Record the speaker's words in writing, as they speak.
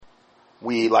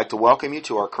We'd like to welcome you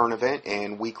to our current event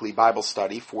and weekly Bible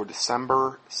study for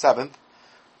December 7th,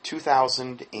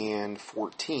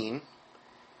 2014.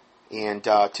 And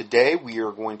today we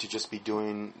are going to just be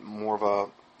doing more of a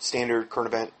standard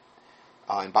current event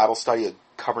and Bible study,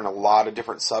 covering a lot of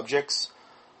different subjects.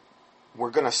 We're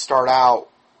going to start out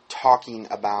talking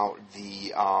about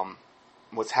the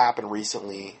what's happened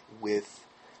recently with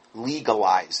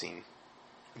legalizing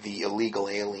the illegal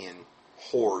alien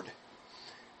horde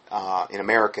in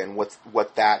America, and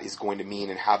what that is going to mean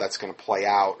and how that's going to play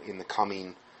out in the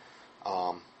coming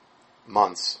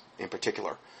months in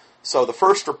particular. So the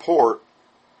first report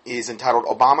is entitled,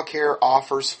 Obamacare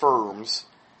Offers Firms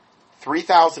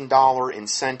 $3,000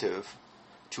 Incentive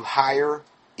to Hire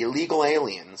Illegal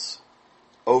Aliens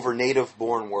Over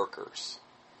Native-Born Workers.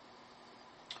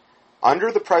 Under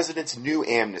the President's new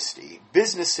amnesty,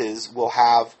 businesses will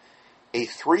have a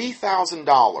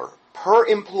 $3,000 per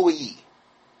employee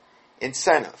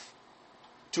incentive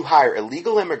to hire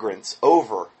illegal immigrants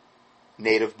over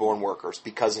native-born workers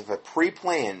because of a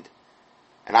pre-planned,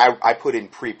 and I put in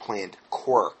pre-planned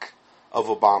quirk of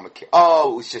Obamacare.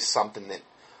 Oh, it was just something that,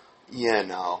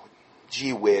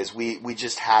 gee whiz, we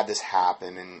just had this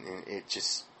happen, and it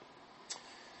just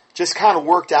kind of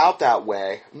worked out that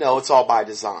way. No, it's all by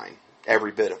design,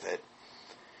 every bit of it.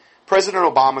 President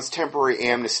Obama's temporary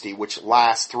amnesty, which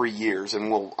lasts 3 years and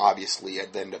will obviously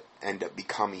end up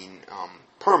becoming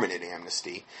permanent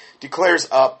amnesty, declares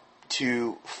up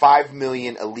to 5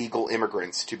 million illegal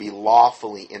immigrants to be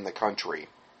lawfully in the country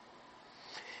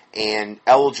and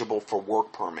eligible for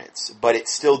work permits, but it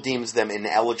still deems them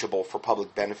ineligible for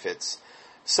public benefits,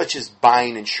 such as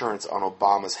buying insurance on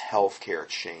Obama's health care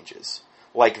exchanges.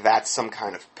 Like that's some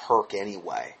kind of perk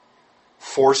anyway.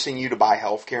 Forcing you to buy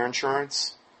health care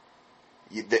insurance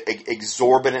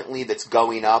exorbitantly, that's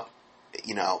going up,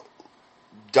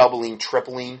 doubling,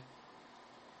 tripling,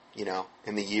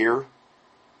 in the year.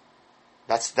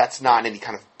 That's not any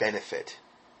kind of benefit.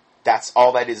 That's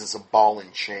all that is a ball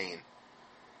and chain.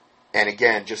 And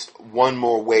again, just one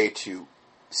more way to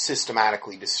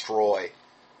systematically destroy,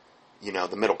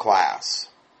 the middle class.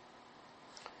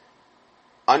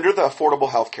 Under the Affordable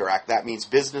Health Care Act, that means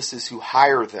businesses who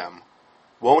hire them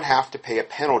won't have to pay a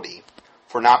penalty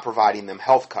for not providing them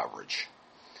health coverage,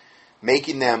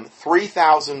 making them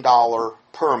 $3,000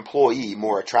 per employee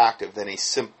more attractive than a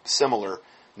similar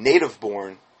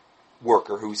native-born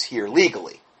worker who's here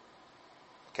legally.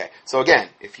 Okay, so again,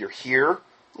 if you're here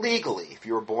legally, if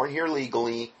you were born here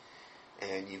legally,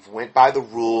 and you've went by the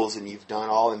rules, and you've done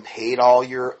all and paid all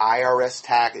your IRS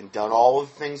tax, and done all of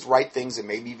the things, right things, and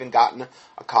maybe even gotten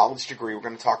a college degree. We're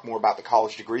going to talk more about the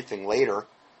college degree thing later.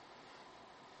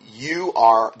 You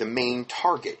are the main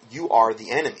target. You are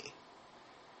the enemy.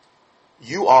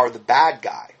 You are the bad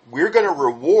guy. We're going to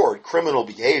reward criminal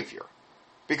behavior,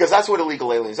 because that's what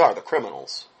illegal aliens are, the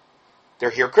criminals. They're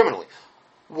here criminally.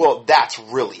 Well, that's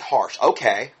really harsh.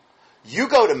 Okay, you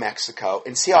go to Mexico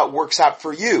and see how it works out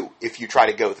for you if you try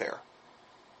to go there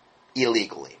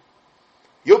illegally.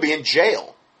 You'll be in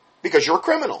jail because you're a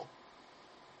criminal.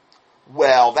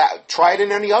 Well, try it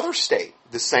in any other state.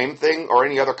 The same thing, or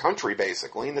any other country,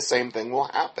 basically, and the same thing will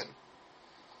happen.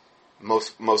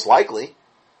 Most likely,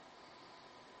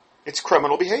 it's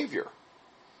criminal behavior.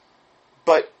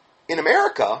 But in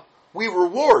America, we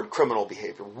reward criminal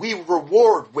behavior. We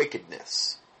reward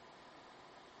wickedness.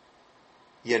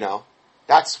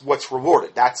 That's what's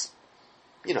rewarded. That's,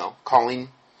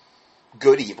 calling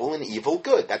good evil and evil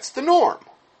good. That's the norm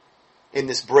in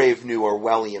this brave new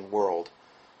Orwellian world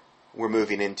we're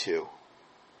moving into.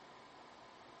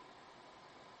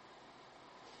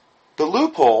 The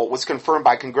loophole was confirmed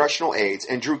by congressional aides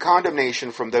and drew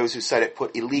condemnation from those who said it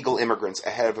put illegal immigrants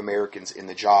ahead of Americans in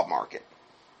the job market.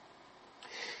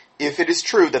 If it is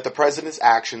true that the president's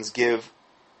actions give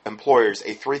employers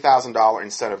a $3,000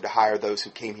 incentive to hire those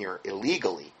who came here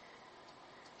illegally,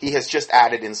 he has just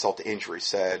added insult to injury,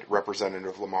 said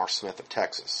Representative Lamar Smith of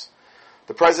Texas.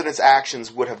 The president's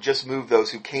actions would have just moved those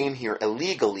who came here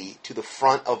illegally to the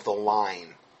front of the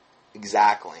line.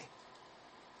 Exactly.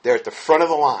 They're at the front of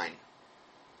the line.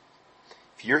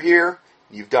 If you're here,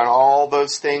 you've done all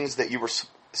those things that you were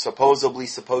supposedly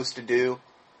supposed to do,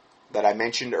 that I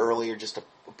mentioned earlier, just a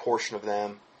portion of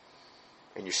them,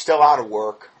 and you're still out of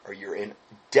work, or you're in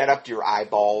debt up to your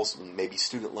eyeballs, maybe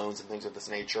student loans and things of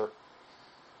this nature,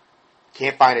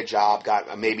 can't find a job,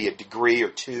 got maybe a degree or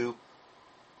two,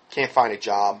 can't find a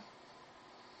job.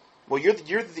 Well,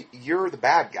 you're the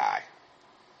bad guy.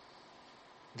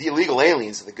 The illegal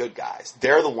aliens are the good guys.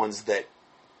 They're the ones that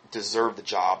deserve the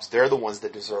jobs. They're the ones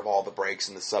that deserve all the breaks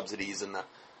and the subsidies and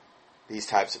these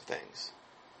types of things.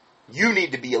 You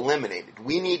need to be eliminated.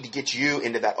 We need to get you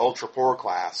into that ultra poor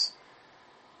class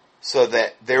so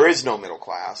that there is no middle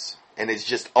class and it's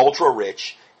just ultra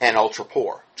rich and ultra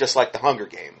poor, just like the Hunger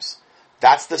Games.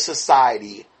 That's the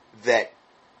society that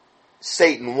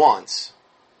Satan wants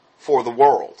for the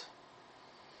world.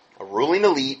 A ruling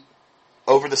elite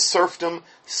over the serfdom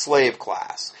slave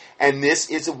class. And this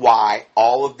is why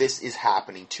all of this is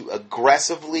happening, to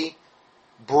aggressively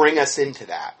bring us into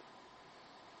that.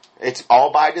 It's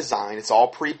all by design, it's all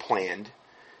pre-planned,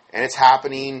 and it's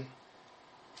happening,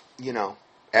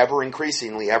 ever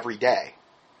increasingly every day.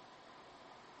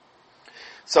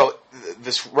 So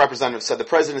this representative said the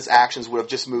president's actions would have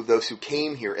just moved those who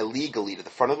came here illegally to the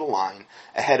front of the line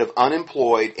ahead of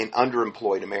unemployed and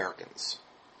underemployed Americans.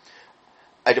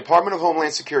 A Department of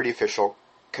Homeland Security official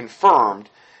confirmed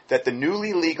that the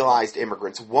newly legalized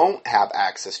immigrants won't have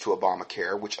access to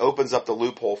Obamacare, which opens up the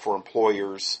loophole for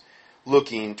employers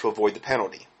looking to avoid the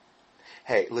penalty.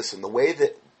 Hey, listen, the way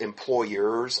that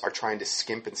employers are trying to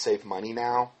skimp and save money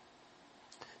now,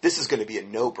 this is going to be a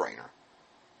no-brainer.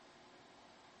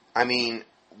 I mean,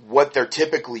 what they're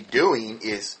typically doing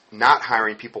is not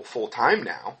hiring people full-time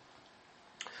now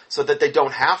so that they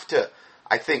don't have to.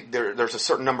 I think there's a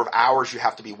certain number of hours you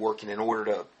have to be working in order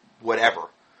to,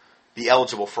 be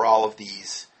eligible for all of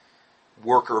these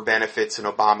worker benefits and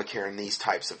Obamacare and these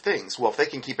types of things. Well, if they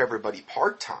can keep everybody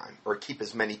part-time or keep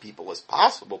as many people as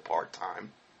possible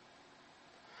part-time,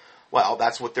 well,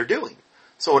 that's what they're doing.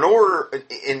 So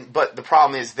but the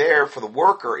problem is there for the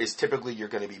worker is typically you're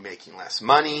going to be making less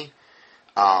money.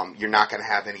 You're not going to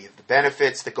have any of the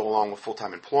benefits that go along with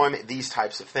full-time employment, these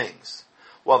types of things.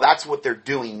 Well, that's what they're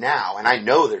doing now, and I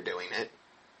know they're doing it.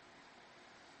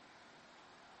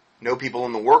 Know people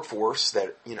in the workforce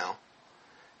that,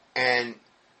 and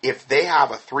if they have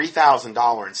a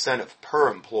 $3,000 incentive per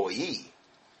employee,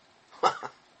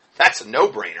 that's a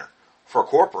no-brainer for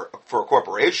a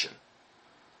corporation.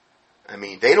 I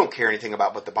mean, they don't care anything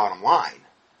about but the bottom line.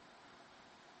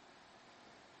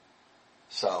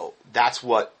 So that's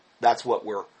what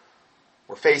we're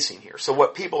facing here. So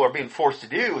what people are being forced to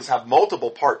do is have multiple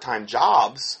part-time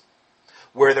jobs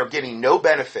where they're getting no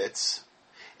benefits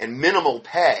and minimal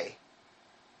pay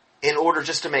in order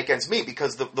just to make ends meet,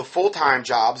 because the full-time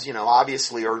jobs,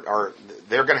 obviously are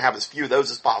they're going to have as few of those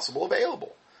as possible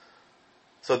available,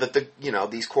 so that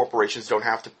these corporations don't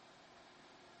have to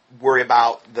worry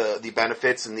about the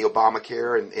benefits and the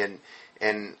Obamacare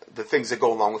and the things that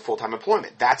go along with full-time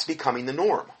employment. That's becoming the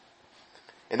norm,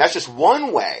 and that's just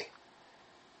one way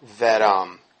that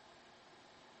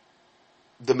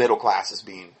the middle class is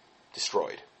being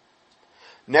destroyed.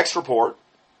 Next report.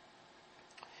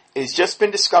 It has just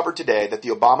been discovered today that the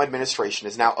Obama administration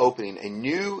is now opening a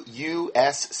new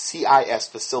USCIS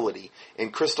facility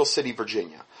in Crystal City,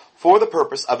 Virginia, for the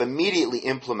purpose of immediately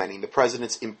implementing the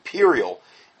president's imperial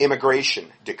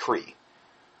immigration decree.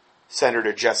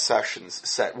 Senator Jeff Sessions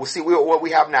said, what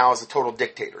we have now is a total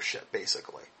dictatorship,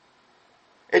 basically.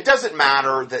 It doesn't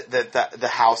matter that the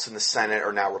House and the Senate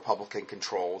are now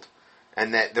Republican-controlled,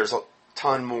 and that there's a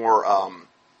ton more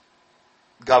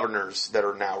governors that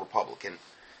are now Republican.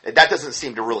 That doesn't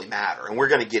seem to really matter, and we're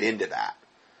going to get into that.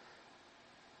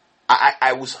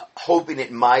 I was hoping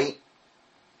it might,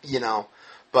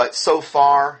 but so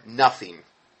far, nothing.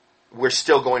 We're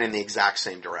still going in the exact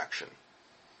same direction,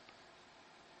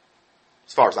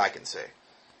 as far as I can see.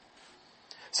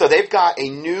 So they've got a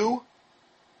new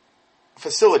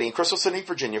facility in Crystal City,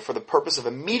 Virginia, for the purpose of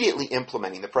immediately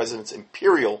implementing the president's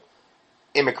imperial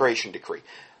immigration decree.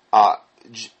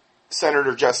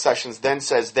 Senator Jeff Sessions then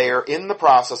says they are in the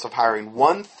process of hiring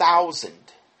 1,000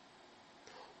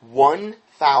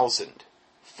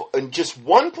 in just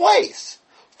one place,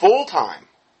 full-time.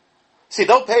 See,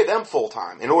 they'll pay them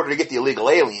full-time in order to get the illegal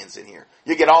aliens in here.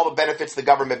 You get all the benefits, the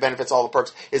government benefits, all the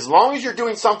perks. As long as you're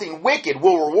doing something wicked,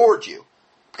 we'll reward you.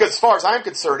 Because as far as I'm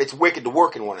concerned, it's wicked to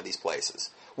work in one of these places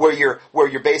where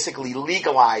you're basically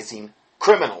legalizing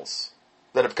criminals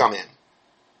that have come in.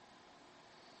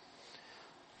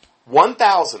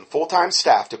 1,000 full-time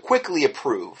staff to quickly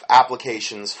approve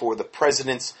applications for the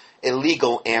president's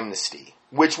illegal amnesty,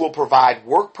 which will provide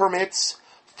work permits,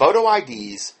 photo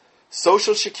IDs,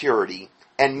 Social Security,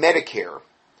 and Medicare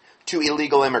to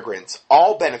illegal immigrants,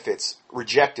 all benefits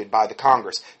rejected by the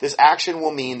Congress. This action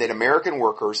will mean that American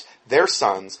workers, their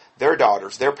sons, their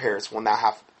daughters, their parents will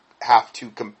now have to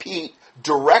compete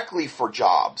directly for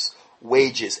jobs,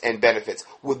 wages, and benefits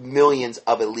with millions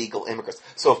of illegal immigrants.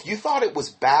 So if you thought it was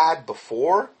bad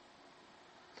before,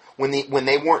 when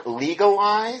they weren't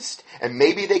legalized, and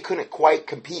maybe they couldn't quite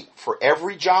compete for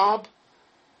every job,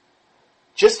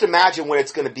 just imagine what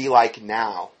it's going to be like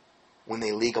now when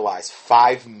they legalize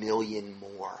 5 million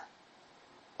more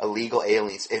illegal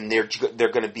aliens, and they're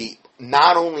going to be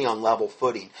not only on level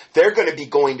footing, they're going to be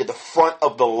going to the front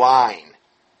of the line.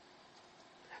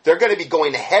 They're going to be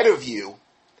going ahead of you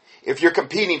if you're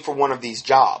competing for one of these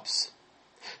jobs.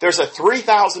 There's a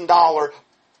 $3,000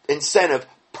 incentive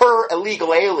per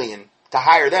illegal alien to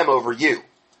hire them over you.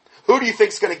 Who do you think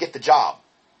is going to get the job?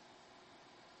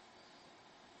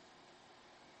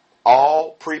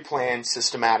 All pre-planned,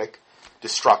 systematic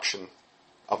destruction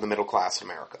of the middle class in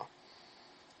America.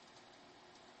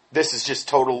 This is just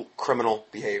total criminal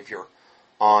behavior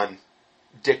on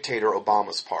dictator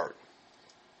Obama's part.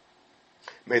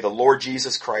 May the Lord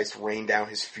Jesus Christ rain down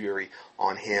his fury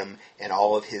on him and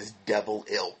all of his devil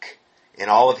ilk,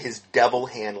 and all of his devil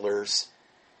handlers,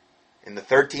 and the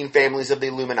 13 families of the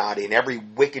Illuminati, and every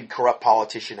wicked, corrupt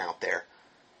politician out there.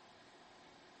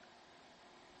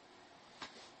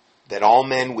 That all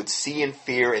men would see and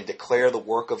fear and declare the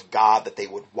work of God, that they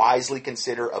would wisely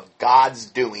consider of God's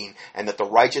doing, and that the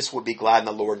righteous would be glad in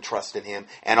the Lord and trust in him,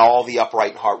 and all the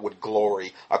upright in heart would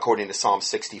glory, according to Psalm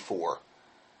 64.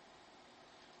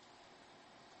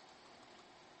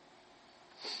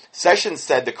 Sessions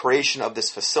said the creation of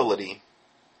this facility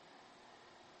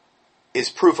is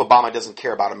proof Obama doesn't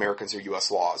care about Americans or U.S.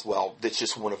 laws. Well, that's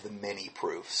just one of the many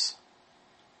proofs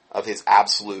of his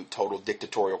absolute, total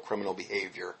dictatorial criminal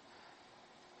behavior.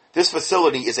 This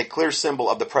facility is a clear symbol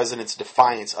of the president's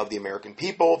defiance of the American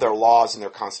people, their laws, and their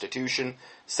Constitution.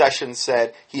 Sessions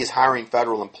said he is hiring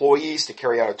federal employees to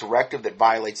carry out a directive that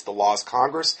violates the laws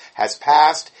Congress has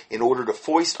passed in order to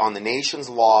foist on the nation's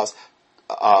laws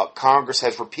Congress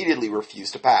has repeatedly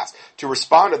refused to pass. To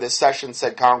respond to this, Sessions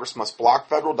said Congress must block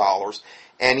federal dollars,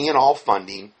 any and all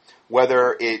funding,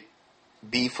 whether it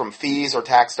be from fees or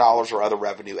tax dollars or other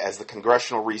revenue. As the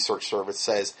Congressional Research Service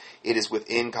says, it is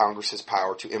within Congress's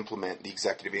power to implement the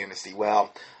executive amnesty.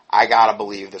 Well, I gotta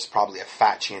believe there's probably a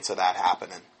fat chance of that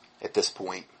happening at this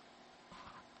point.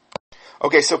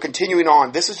 Okay, so continuing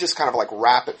on, this is just kind of like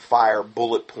rapid fire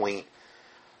bullet point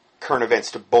current events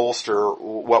to bolster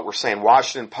what we're saying.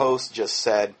 Washington Post just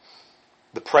said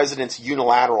the president's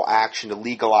unilateral action to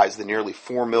legalize the nearly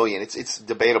 4 million, it's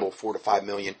debatable 4 to 5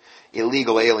 million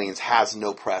illegal aliens, has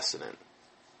no precedent.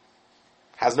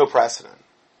 Has no precedent.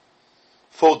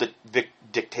 Full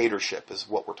dictatorship is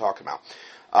what we're talking about.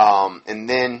 And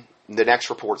then the next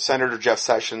report, Senator Jeff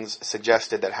Sessions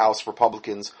suggested that House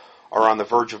Republicans are on the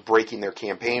verge of breaking their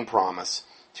campaign promise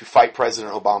to fight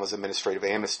President Obama's administrative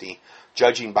amnesty,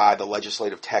 judging by the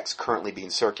legislative text currently being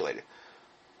circulated.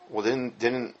 Well,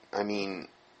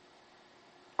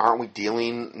 aren't we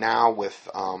dealing now with,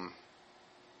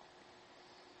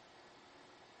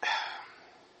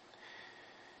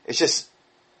 it's just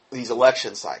these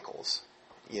election cycles,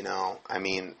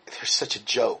 they're such a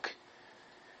joke.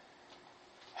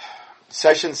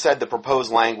 Sessions said the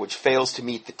proposed language fails to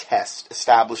meet the test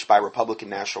established by Republican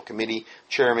National Committee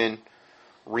Chairman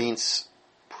Reince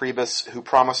Priebus, who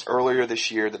promised earlier this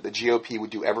year that the GOP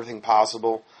would do everything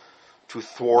possible to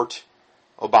thwart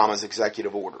Obama's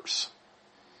executive orders.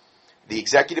 The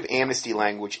executive amnesty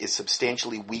language is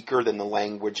substantially weaker than the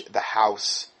language the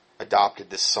House adopted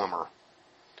this summer,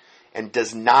 and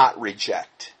does not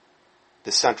reject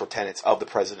the central tenets of the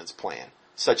president's plan,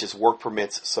 such as work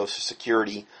permits, Social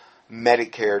Security,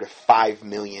 Medicare to 5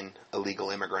 million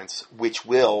illegal immigrants, which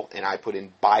will, and I put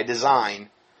in by design,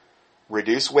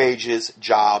 reduce wages,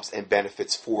 jobs, and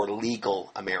benefits for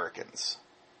legal Americans.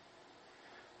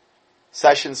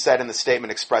 Sessions said in the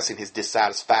statement expressing his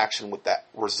dissatisfaction with the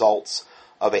results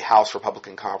of a House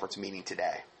Republican conference meeting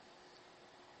today.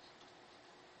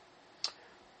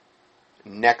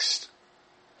 Next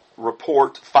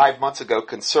report, 5 months ago,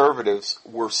 conservatives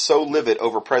were so livid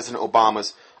over President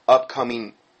Obama's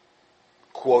upcoming,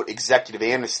 quote, executive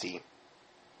amnesty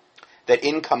that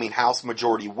incoming House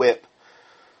Majority Whip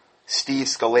Steve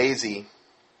Scalise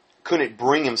couldn't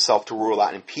bring himself to rule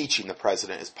out impeaching the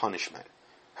president as punishment.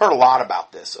 Heard a lot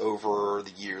about this over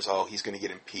the years. Oh, he's going to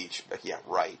get impeached. But yeah,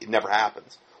 right. It never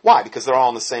happens. Why? Because they're all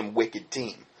on the same wicked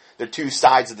team. They're two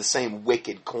sides of the same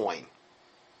wicked coin.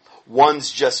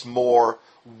 One's just more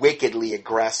wickedly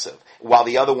aggressive, while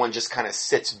the other one just kind of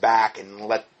sits back and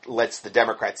lets the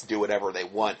Democrats do whatever they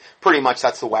want. Pretty much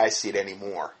that's the way I see it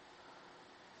anymore.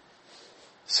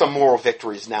 Some moral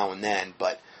victories now and then,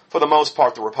 but for the most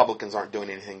part, the Republicans aren't doing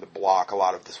anything to block a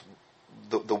lot of this,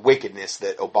 the wickedness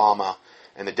that Obama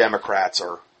and the Democrats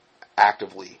are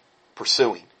actively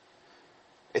pursuing.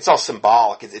 It's all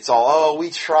symbolic. It's all, oh, we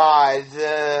tried,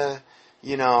 the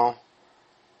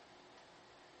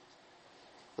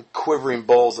quivering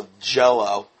bowls of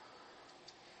Jell-O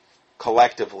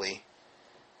collectively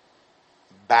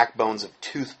backbones of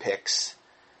toothpicks.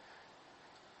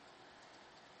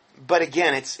 But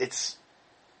again, it's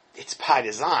by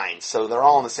design, so they're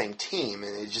all on the same team,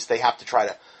 and it's just they have to try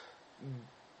to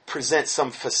present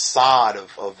some facade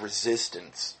of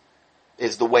resistance,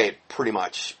 is the way it pretty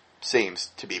much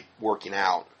seems to be working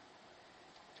out.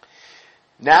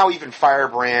 Now even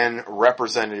Firebrand,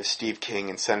 Representative Steve King,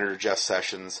 and Senator Jeff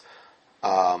Sessions,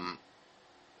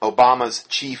 Obama's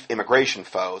chief immigration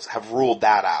foes, have ruled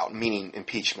that out, meaning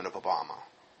impeachment of Obama.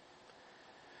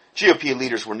 GOP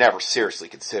leaders were never seriously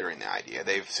considering the idea.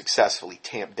 They've successfully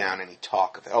tamped down any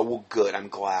talk of it. Oh, well, good. I'm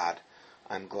glad.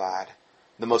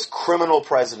 The most criminal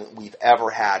president we've ever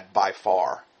had by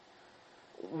far.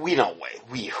 We're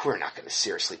not going to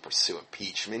seriously pursue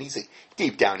impeachment.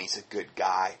 Deep down, he's a good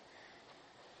guy.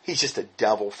 He's just a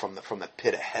devil from the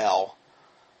pit of hell,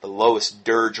 the lowest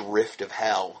dirge rift of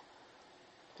hell.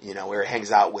 Where he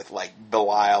hangs out with like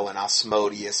Belial and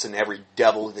Asmodeus and every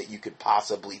devil that you could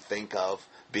possibly think of.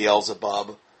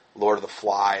 Beelzebub, Lord of the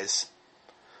Flies.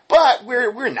 But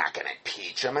we're not going to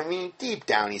impeach him. I mean, deep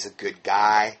down, he's a good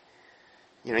guy.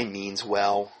 He means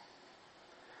well.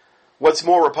 What's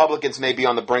more, Republicans may be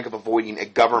on the brink of avoiding a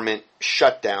government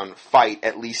shutdown fight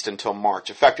at least until March,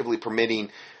 effectively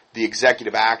permitting the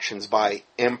executive actions by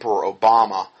Emperor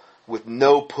Obama with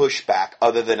no pushback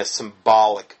other than a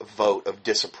symbolic vote of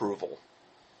disapproval.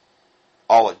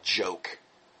 All a joke.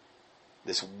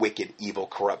 This wicked, evil,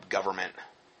 corrupt government.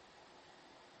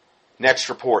 Next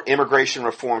report, immigration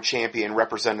reform champion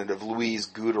Representative Luis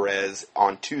Gutierrez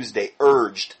on Tuesday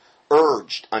urged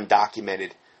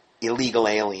undocumented illegal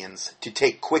aliens to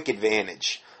take quick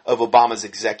advantage of Obama's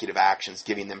executive actions,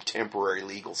 giving them temporary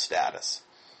legal status.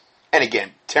 And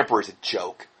again, temporary is a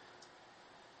joke.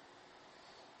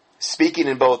 Speaking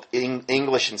in both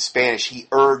English and Spanish, he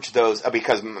urged those,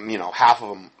 because,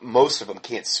 most of them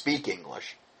can't speak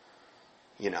English,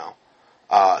 he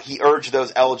urged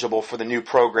those eligible for the new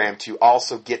program to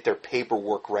also get their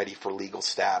paperwork ready for legal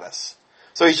status.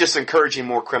 So he's just encouraging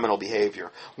more criminal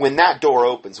behavior. When that door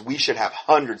opens, we should have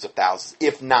hundreds of thousands,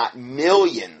 if not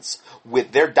millions,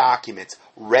 with their documents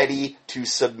ready to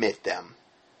submit them.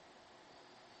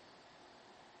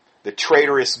 The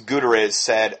traitorous Gutierrez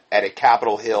said at a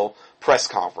Capitol Hill press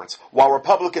conference, while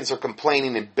Republicans are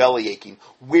complaining and bellyaching,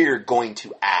 we're going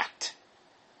to act.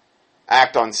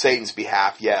 Act on Satan's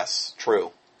behalf, yes,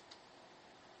 true.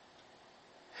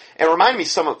 And remind me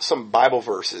some Bible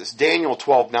verses. Daniel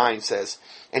 12:9 says,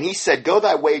 and he said, go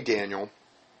thy way, Daniel,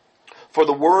 for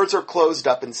the words are closed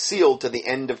up and sealed to the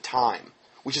end of time,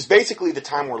 which is basically the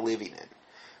time we're living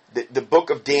in. The book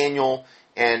of Daniel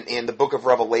and the book of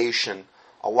Revelation,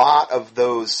 a lot of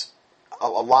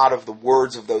the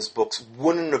words of those books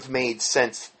wouldn't have made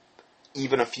sense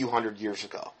even a few hundred years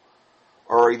ago.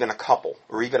 Or even a couple,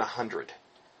 or even 100.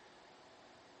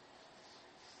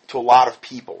 To a lot of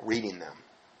people reading them.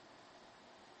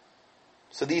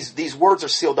 So these words are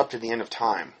sealed up to the end of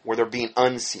time, where they're being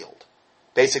unsealed.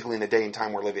 Basically in the day and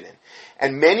time we're living in.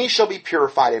 And many shall be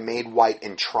purified and made white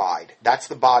and tried. That's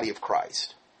the body of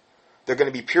Christ. They're going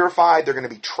to be purified, they're going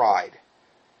to be tried.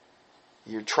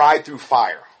 You're tried through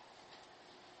fire.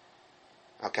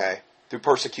 Okay? Through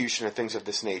persecution and things of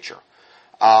this nature.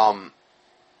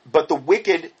 But the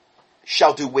wicked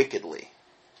shall do wickedly.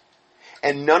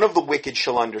 And none of the wicked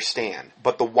shall understand,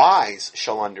 but the wise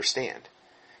shall understand.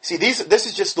 See, this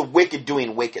is just the wicked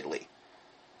doing wickedly.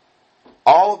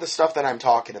 All of the stuff that I'm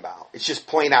talking about, it's just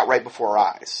playing out right before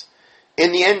our eyes.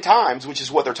 In the end times, which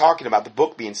is what they're talking about, the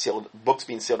books being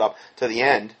sealed up to the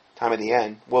end, time of the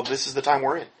end, well, this is the time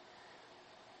we're in.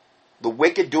 The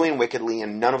wicked doing wickedly,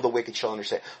 and none of the wicked shall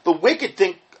understand. The wicked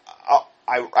think,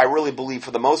 I really believe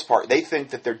for the most part, they think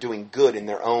that they're doing good in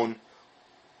their own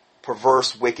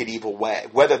perverse, wicked, evil way.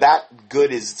 Whether that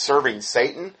good is serving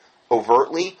Satan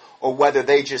overtly, or whether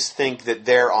they just think that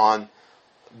they're on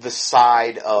the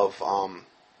side of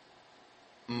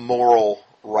moral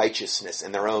righteousness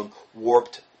in their own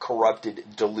warped,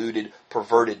 corrupted, deluded,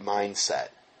 perverted mindset.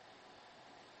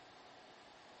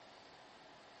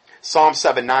 Psalm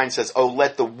 7:9 says, "Oh,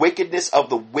 let the wickedness of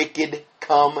the wicked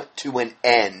come to an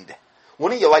end."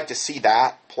 Wouldn't you like to see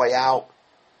that play out?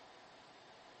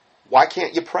 Why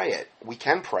can't you pray it? We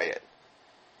can pray it.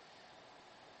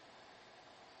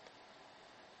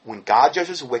 When God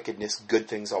judges wickedness, good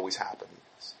things always happen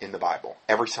in the Bible.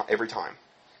 Every time.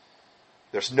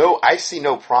 I see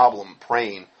no problem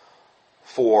praying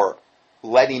for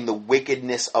letting the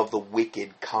wickedness of the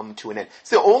wicked come to an end.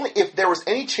 So if there was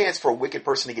any chance for a wicked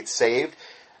person to get saved,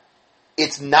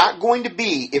 it's not going to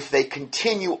be if they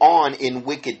continue on in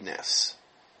wickedness.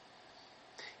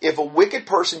 if a wicked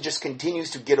person just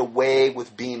continues to get away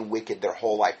with being wicked their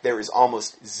whole life, there is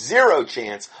almost zero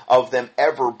chance of them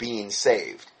ever being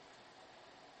saved.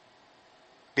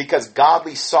 Because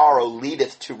godly sorrow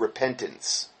leadeth to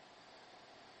repentance.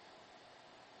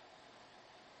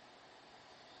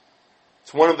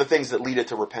 It's one of the things that leadeth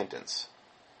to repentance.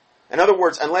 In other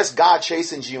words, unless God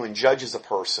chastens you and judges a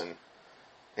person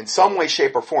in some way,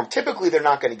 shape, or form, typically they're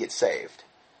not going to get saved.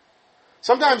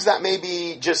 Sometimes that may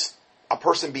be just a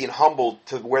person being humbled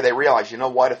to where they realize, you know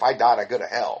what, if I died, I go to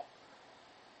hell.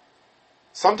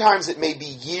 Sometimes it may be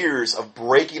years of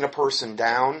breaking a person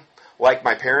down, like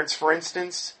my parents, for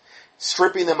instance,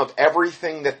 stripping them of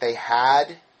everything that they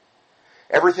had,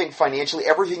 everything financially,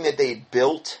 everything that they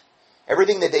built,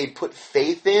 everything that they put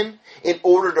faith in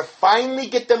order to finally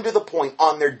get them to the point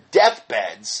on their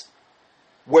deathbeds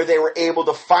where they were able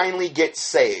to finally get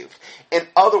saved. In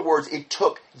other words, it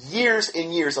took years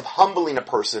and years of humbling a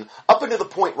person up until the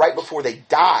point right before they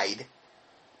died,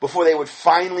 before they would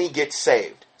finally get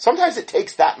saved. Sometimes it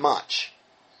takes that much.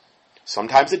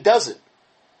 Sometimes it doesn't.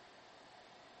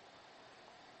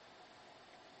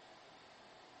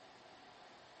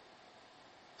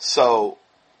 So,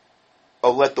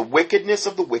 let the wickedness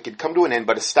of the wicked come to an end,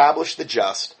 but establish the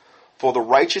just. For the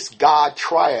righteous God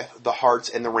trieth the hearts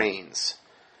and the reins.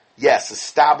 Yes,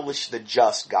 establish the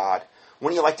just, God.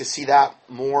 Wouldn't you like to see that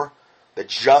more? The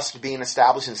just being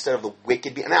established instead of the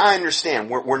wicked being... And I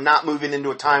understand, we're not moving into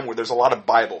a time where there's a lot of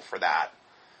Bible for that.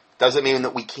 Doesn't mean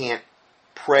that we can't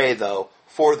pray, though,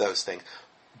 for those things.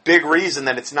 Big reason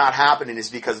that it's not happening is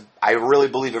because I really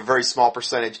believe a very small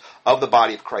percentage of the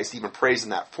body of Christ even prays in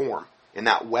that form, in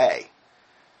that way.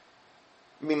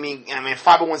 I mean,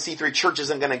 501c3 church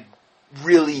isn't going to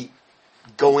really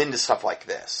go into stuff like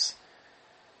this.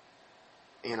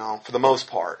 You know, for the most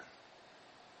part.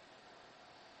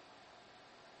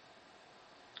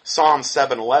 Psalm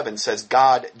 7:11 says,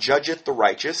 God judgeth the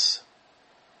righteous,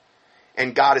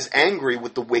 and God is angry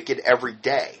with the wicked every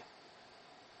day.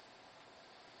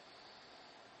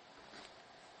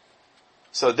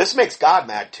 So this makes God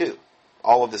mad too.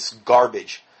 All of this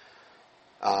garbage,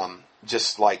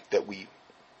 just like that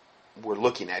we're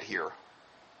looking at here.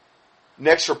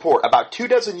 Next report, about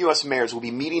 24 U.S. mayors will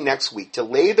be meeting next week to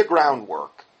lay the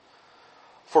groundwork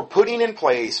for putting in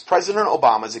place President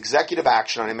Obama's executive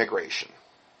action on immigration.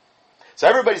 So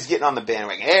everybody's getting on the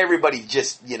bandwagon. Everybody's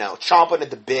just, chomping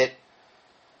at the bit,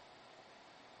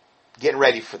 getting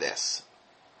ready for this.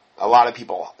 A lot of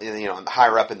people,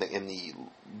 higher up in the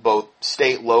both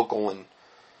state, local, and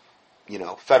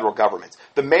federal governments.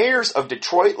 The mayors of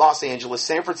Detroit, Los Angeles,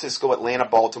 San Francisco, Atlanta,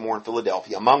 Baltimore, and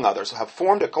Philadelphia, among others, have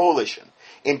formed a coalition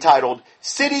entitled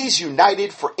Cities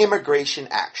United for Immigration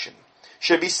Action.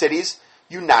 Should be Cities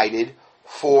United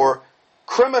for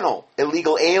Criminal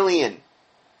Illegal Alien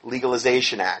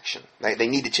Legalization Action. They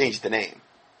need to change the name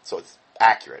so it's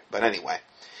accurate, but anyway.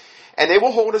 And they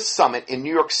will hold a summit in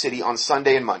New York City on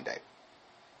Sunday and Monday.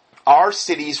 Our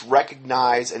cities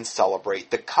recognize and celebrate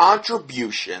the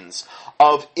contributions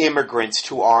of immigrants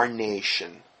to our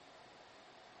nation.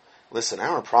 Listen, I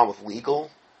don't have a problem with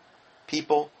legal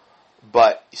people,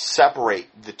 but separate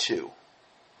the two.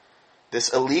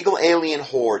 This illegal alien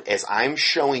horde, as I'm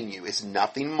showing you, is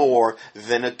nothing more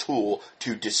than a tool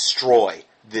to destroy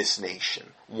this nation.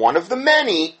 One of the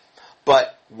many,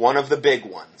 but one of the big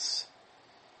ones.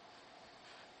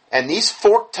 And these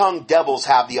fork-tongued devils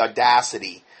have the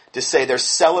audacity to say they're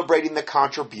celebrating the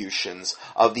contributions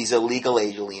of these illegal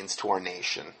aliens to our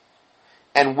nation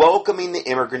and welcoming the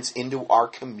immigrants into our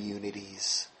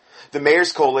communities. The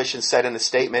Mayor's Coalition said in a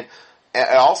statement,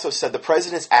 it also said the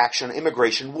President's action on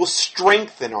immigration will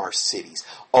strengthen our cities.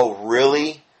 Oh,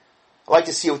 really? I'd like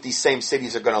to see what these same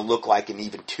cities are going to look like in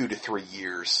even 2 to 3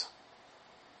 years.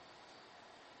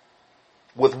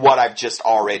 With what I've just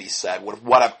already said, with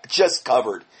what I've just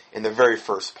covered in the very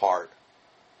first part.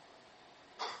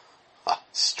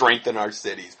 Strengthen our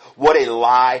cities. What a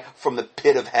lie from the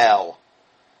pit of hell.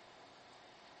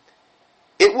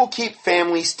 It will keep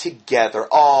families together.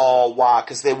 Oh, why?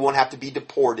 Because they won't have to be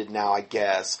deported now, I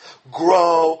guess.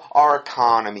 Grow our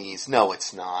economies. No,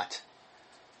 it's not.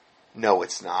 No,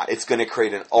 it's not. It's going to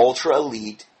create an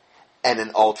ultra-elite and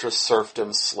an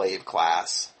ultra-serfdom slave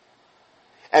class.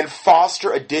 And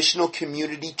foster additional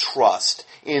community trust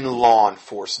in law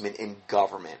enforcement and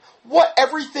government. What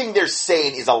everything they're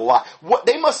saying is a lie. What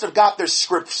they must have got their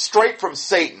script straight from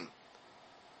Satan.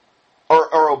 Or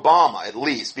Obama, at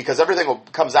least, because everything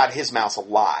that comes out of his mouth's a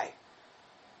lie.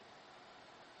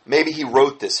 Maybe he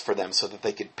wrote this for them so that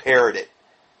they could parrot it.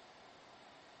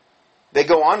 They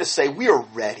go on to say, we are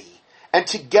ready And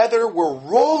together we're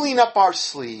rolling up our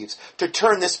sleeves to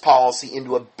turn this policy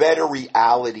into a better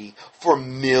reality for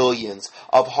millions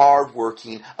of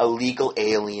hardworking illegal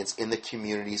aliens in the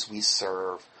communities we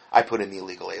serve. I put in the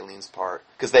illegal aliens part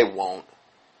because they won't.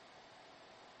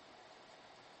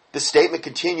 The statement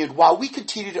continued, while we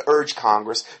continue to urge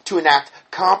Congress to enact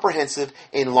comprehensive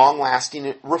and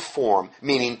long-lasting reform,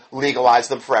 meaning legalize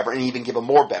them forever and even give them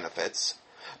more benefits,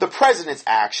 the President's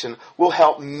action will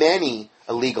help many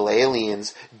illegal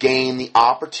aliens gain the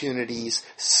opportunities,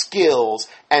 skills,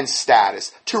 and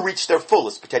status to reach their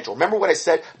fullest potential. Remember what I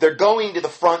said? They're going to the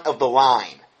front of the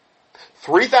line.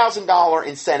 $3,000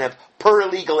 incentive per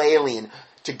illegal alien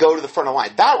to go to the front of the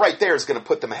line. That right there is going to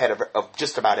put them ahead of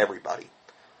just about everybody.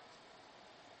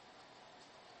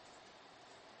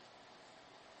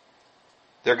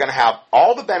 They're going to have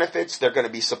all the benefits, they're going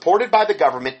to be supported by the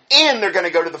government, and they're going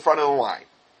to go to the front of the line.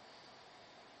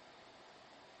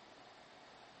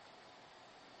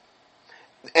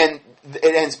 And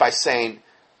it ends by saying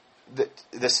that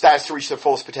the status to reach their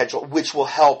fullest potential, which will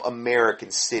help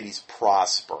American cities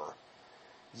prosper.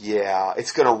 Yeah,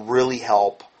 it's going to really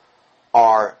help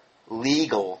our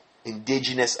legal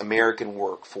indigenous American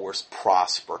workforce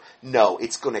prosper. No,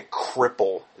 it's going to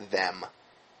cripple them.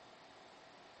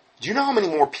 Do you know how many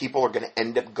more people are going to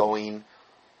end up going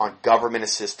on government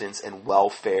assistance and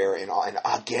welfare? And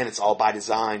again, it's all by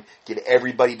design. Get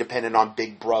everybody dependent on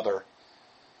Big Brother.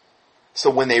 So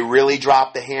when they really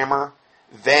drop the hammer,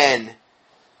 then,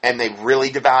 and they really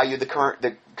devalue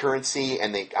the currency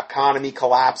and the economy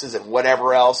collapses and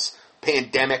whatever else,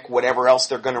 pandemic, whatever else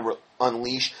they're going to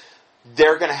unleash,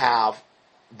 they're going to have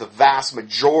the vast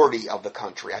majority of the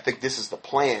country. I think this is the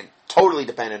plan, totally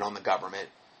dependent on the government.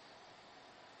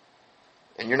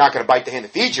 And you're not going to bite the hand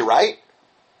that feeds you, right?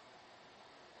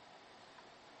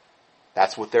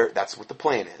 That's what the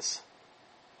plan is.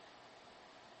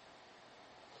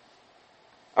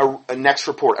 A next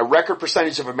report. A record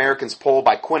percentage of Americans polled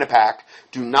by Quinnipiac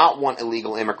do not want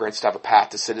illegal immigrants to have a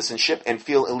path to citizenship and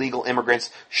feel illegal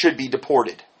immigrants should be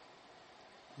deported.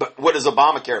 But what does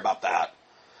Obama care about that?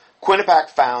 Quinnipiac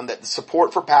found that the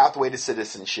support for pathway to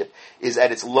citizenship is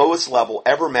at its lowest level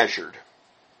ever measured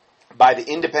by the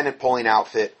independent polling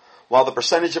outfit, while the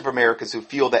percentage of Americans who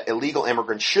feel that illegal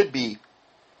immigrants should be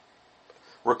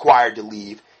required to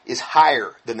leave is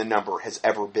higher than the number has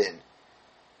ever been.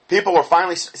 People are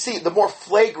finally... See, the more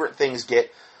flagrant things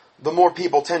get, the more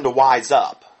people tend to wise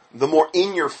up. The more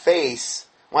in your face,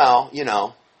 well, you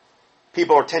know,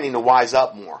 people are tending to wise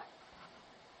up more.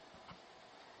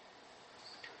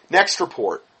 Next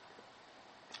report.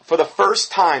 For the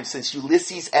first time since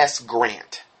Ulysses S.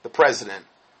 Grant, the president,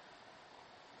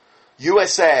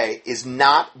 USA is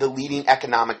not the leading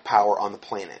economic power on the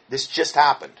planet. This just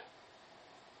happened.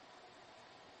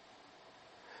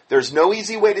 There's no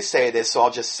easy way to say this, so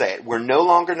I'll just say it. We're no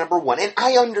longer number one. And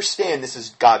I understand this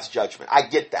is God's judgment. I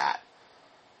get that.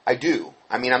 I do.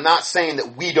 I mean, I'm not saying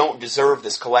that we don't deserve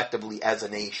this collectively as a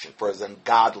nation, for as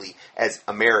ungodly as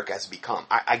America has become.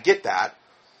 I get that,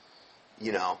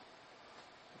 you know.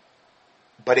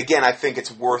 But again, I think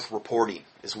it's worth reporting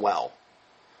as well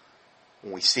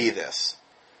when we see this.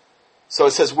 So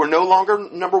it says, we're no longer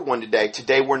number one today.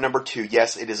 Today we're number two.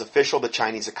 Yes, it is official. The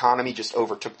Chinese economy just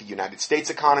overtook the United States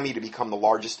economy to become the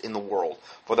largest in the world.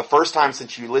 For the first time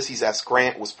since Ulysses S.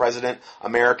 Grant was president,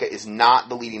 America is not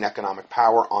the leading economic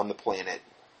power on the planet.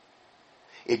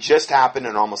 It just happened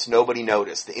and almost nobody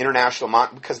noticed. The international,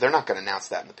 because they're not going to announce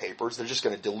that in the papers. They're just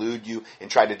going to delude you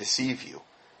and try to deceive you.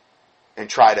 And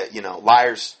try to, you know,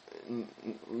 liars,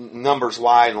 numbers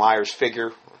lie and liars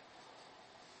figure.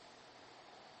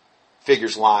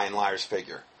 Figures lie and liars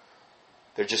figure.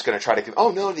 They're just going to try to... Oh,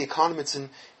 no, the economy's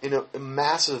in a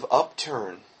massive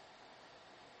upturn.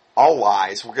 All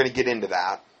lies. We're going to get into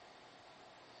that.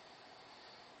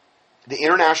 The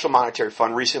International Monetary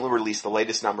Fund recently released the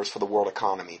latest numbers for the world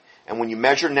economy. And when you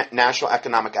measure national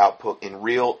economic output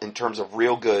in terms of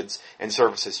real goods and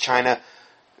services, China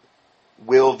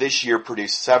will this year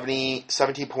produce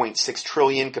 17.6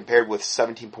 trillion compared with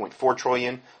 17.4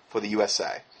 trillion for the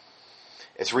USA.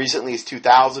 As recently as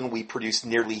 2000, we produced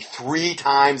nearly 3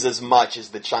 times as much as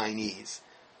the Chinese.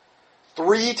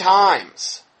 3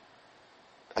 times!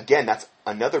 Again, that's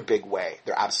another big way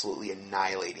they're absolutely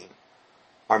annihilating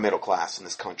our middle class in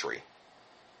this country.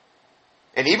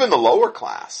 And even the lower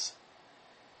class.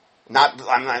 I'm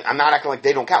not acting like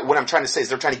they don't count. What I'm trying to say is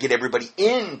they're trying to get everybody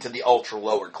into the ultra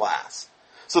lower class.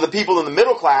 So the people in the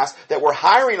middle class that were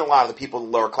hiring a lot of the people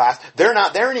in the lower class, they're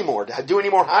not there anymore to do any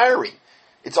more hiring.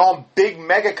 It's all big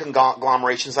mega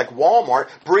conglomerations like Walmart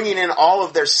bringing in all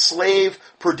of their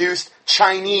slave-produced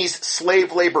Chinese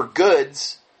slave labor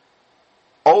goods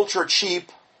ultra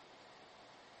cheap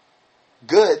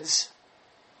goods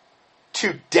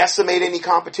to decimate any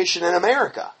competition in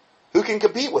America. Who can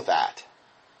compete with that?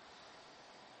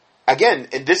 Again,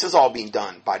 and this is all being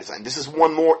done by design. This is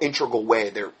one more integral way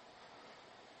they're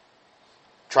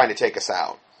trying to take us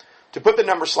out. To put the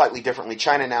numbers slightly differently,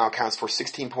 China now accounts for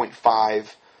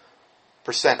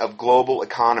 16.5% of global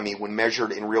economy when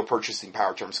measured in real purchasing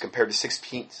power terms, compared to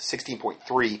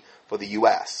 16.3% for the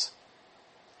U.S.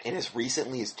 And as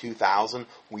recently as 2000,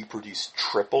 we produced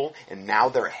triple, and now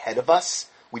they're ahead of us.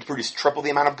 We produced triple the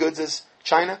amount of goods as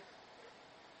China.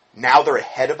 Now they're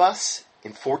ahead of us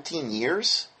in 14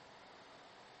 years.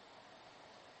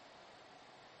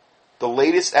 The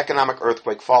latest economic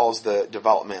earthquake follows the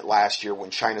development last year when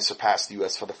China surpassed the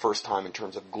U.S. for the first time in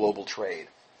terms of global trade.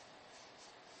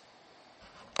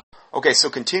 Okay, so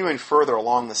continuing further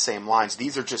along the same lines,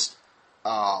 these are just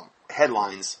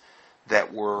headlines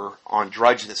that were on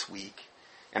Drudge this week.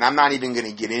 And I'm not even going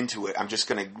to get into it. I'm just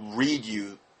going to read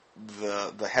you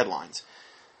the headlines.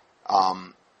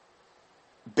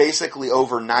 Basically,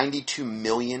 over 92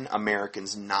 million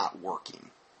Americans not working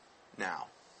now.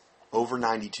 Over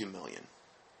 92 million.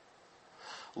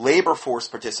 Labor force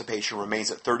participation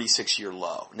remains at 36-year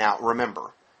low. Now,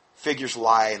 remember, figures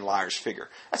lie and liars figure.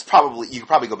 That's probably, you could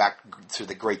probably go back to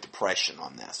the Great Depression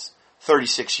on this.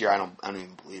 36-year, I don't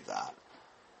even believe that.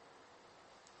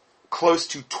 Close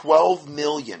to 12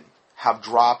 million have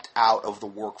dropped out of the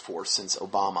workforce since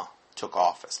Obama took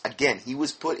office. Again, he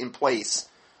was put in place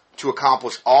to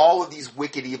accomplish all of these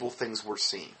wicked, evil things we're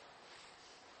seeing.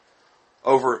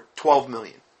 Over 12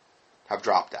 million have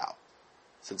dropped out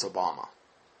since Obama.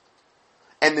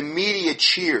 And the media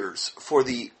cheers for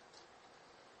the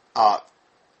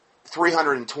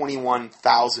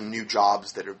 321,000 new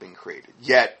jobs that have been created.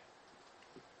 Yet,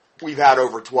 we've had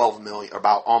over 12 million,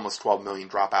 about almost 12 million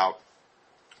drop out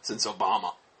since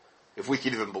Obama. If we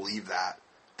could even believe that.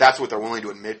 That's what they're willing to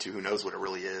admit to. Who knows what it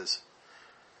really is.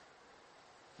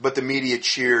 But the media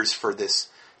cheers for this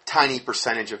tiny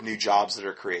percentage of new jobs that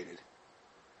are created.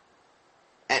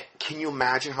 And can you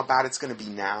imagine how bad it's going to be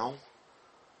now?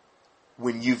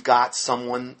 When you've got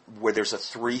someone where there's a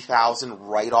 3,000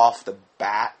 right off the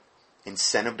bat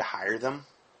incentive to hire them?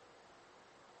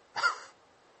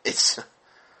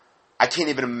 I can't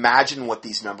even imagine what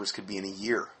these numbers could be in a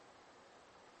year.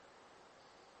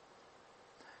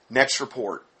 Next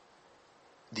report.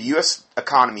 The U.S.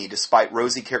 economy, despite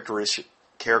rosy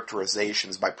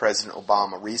characterizations by President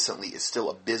Obama recently, is still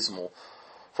abysmal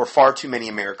for far too many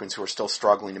Americans who are still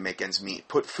struggling to make ends meet,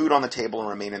 put food on the table, and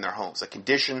remain in their homes, a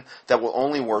condition that will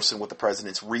only worsen with the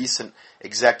president's recent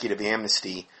executive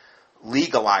amnesty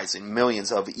legalizing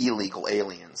millions of illegal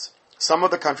aliens. Some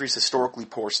of the country's historically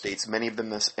poor states, many of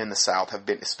them in the South, have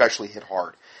been especially hit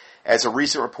hard, as a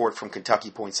recent report from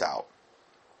Kentucky points out.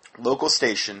 Local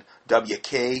station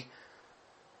WKYT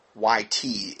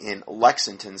in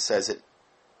Lexington says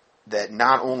that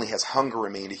not only has hunger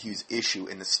remained a huge issue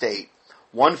in the state,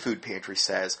 one food pantry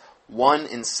says 1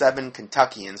 in 7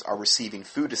 Kentuckians are receiving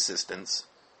food assistance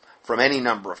from any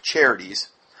number of charities,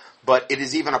 but it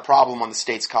is even a problem on the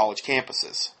state's college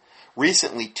campuses.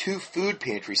 Recently, 2 food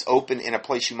pantries opened in a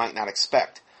place you might not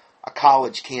expect, a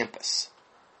college campus.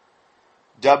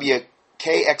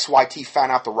 WKXYT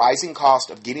found out the rising cost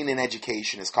of getting an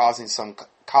education is causing some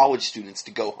college students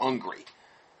to go hungry,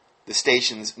 the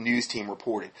station's news team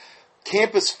reported.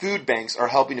 Campus food banks are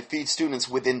helping to feed students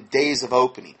within days of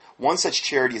opening. One such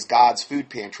charity is God's Food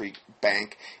Pantry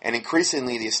Bank, and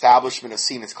increasingly the establishment has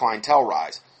seen its clientele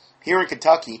rise. Here in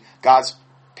Kentucky, God's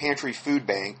Pantry Food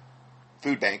Bank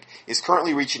is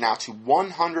currently reaching out to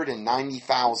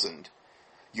 190,000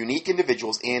 unique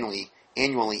individuals annually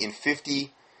in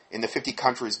the 50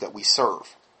 countries that we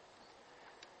serve.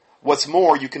 What's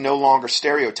more, you can no longer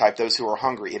stereotype those who are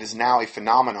hungry. It is now a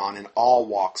phenomenon in all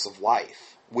walks of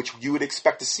life, which you would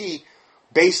expect to see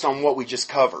based on what we just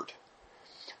covered.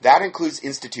 That includes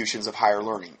institutions of higher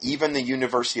learning, even the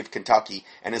University of Kentucky,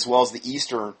 and as well as the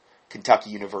Eastern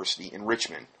Kentucky University in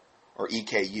Richmond, or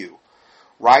EKU.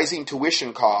 Rising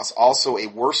tuition costs, also a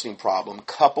worsening problem,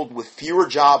 coupled with fewer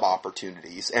job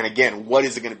opportunities. And again, what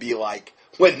is it going to be like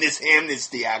when this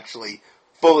amnesty actually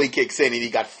fully kicks in and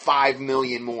you got 5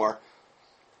 million more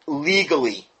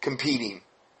legally competing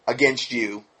against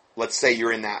you? Let's say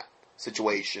you're in that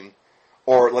situation,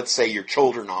 or let's say your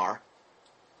children are,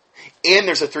 and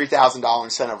there's a $3,000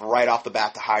 incentive right off the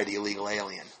bat to hire the illegal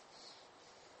alien.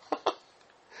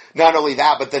 Not only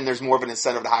that, but then there's more of an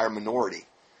incentive to hire a minority,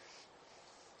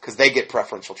 because they get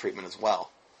preferential treatment as well.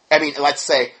 I mean, let's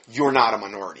say you're not a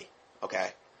minority,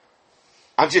 okay?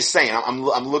 I'm just saying,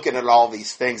 I'm looking at all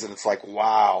these things, and it's like,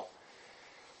 wow.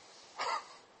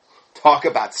 Talk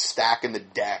about stacking the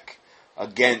deck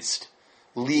against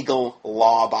legal,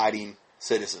 law-abiding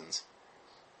citizens.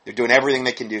 They're doing everything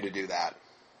they can do to do that.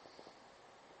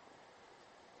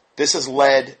 This has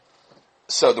led,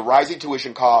 so the rising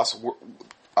tuition costs,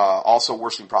 also a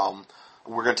worsening problem,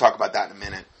 we're going to talk about that in a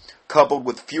minute, coupled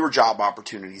with fewer job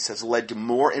opportunities, has led to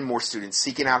more and more students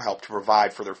seeking out help to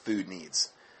provide for their food needs.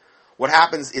 What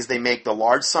happens is they make the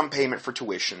large sum payment for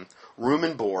tuition, room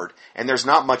and board, and there's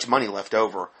not much money left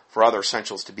over for other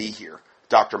essentials to be here.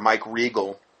 Dr. Mike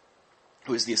Riegel,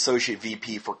 who is the Associate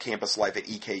VP for Campus Life at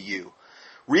EKU.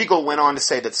 Riegel went on to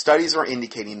say that studies are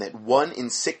indicating that 1 in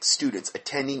 6 students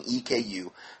attending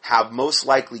EKU have most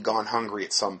likely gone hungry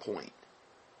at some point.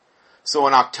 So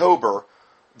in October,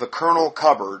 the Colonel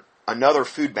Cupboard, another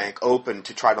food bank, opened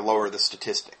to try to lower the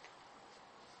statistic.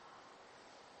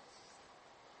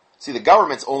 See, the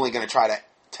government's only going to try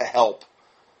to help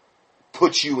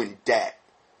put you in debt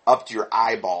up to your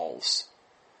eyeballs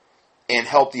and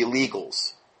help the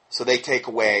illegals so they take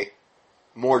away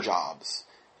more jobs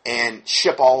and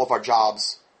ship all of our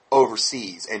jobs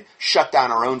overseas and shut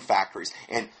down our own factories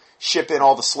and ship in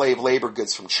all the slave labor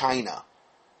goods from China.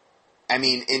 I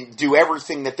mean, and do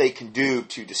everything that they can do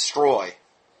to destroy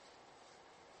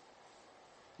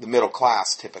the middle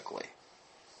class, typically.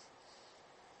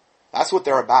 That's what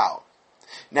they're about.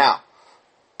 Now,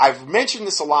 I've mentioned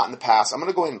this a lot in the past. I'm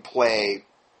going to go ahead and play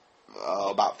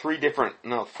about 4 different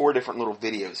little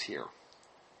videos here.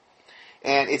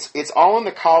 And it's all in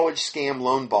the college scam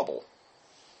loan bubble,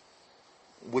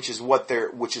 which is what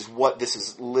this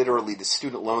is literally, the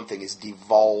student loan thing is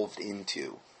devolved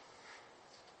into.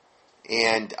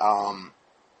 And I'm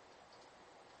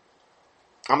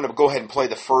going to go ahead and play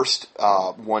the first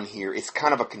one here. It's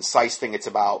kind of a concise thing. It's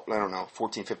about,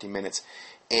 14, 15 minutes.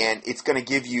 And it's going to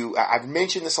give you, I've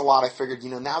mentioned this a lot. I figured,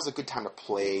 now's a good time to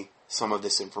play some of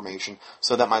this information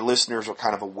so that my listeners are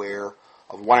kind of aware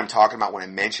of what I'm talking about when I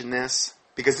mention this.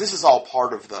 Because this is all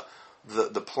part of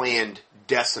the planned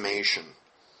decimation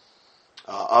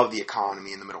of the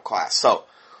economy and the middle class. So,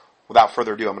 without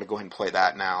further ado, I'm going to go ahead and play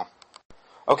that now.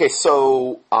 Okay,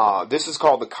 so this is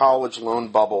called the college loan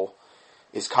bubble.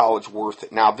 Is college worth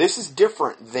it? Now, this is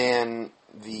different than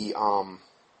the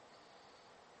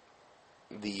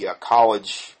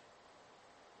college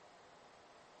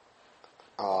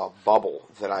bubble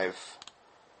that I've.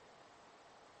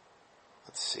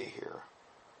 Let's see here.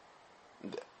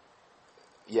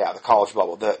 Yeah, the college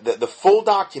bubble. The full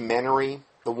documentary,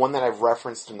 the one that I've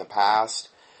referenced in the past,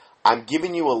 I'm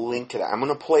giving you a link to that. I'm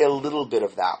going to play a little bit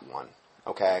of that one.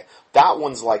 Okay, that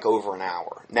one's like over an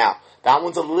hour. Now, that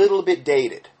one's a little bit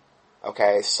dated.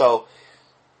 Okay, so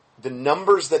the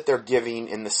numbers that they're giving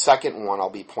in the second one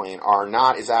I'll be playing are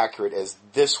not as accurate as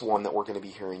this one that we're going to be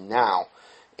hearing now.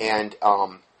 And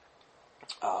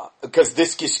because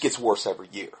this just gets worse every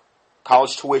year.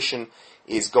 College tuition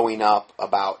is going up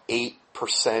about 8%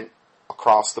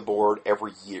 across the board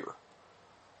every year.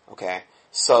 Okay,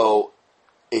 so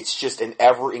it's just an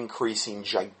ever-increasing,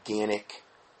 gigantic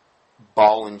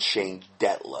ball and chain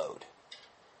debt load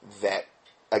that,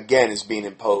 again, is being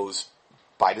imposed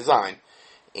by design.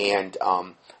 And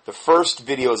the first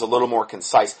video is a little more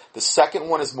concise. The second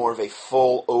one is more of a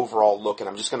full overall look, and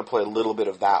I'm just going to play a little bit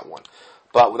of that one.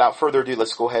 But without further ado,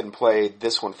 let's go ahead and play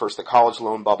this one first. The college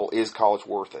loan bubble. Is college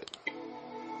worth it?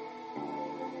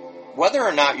 Whether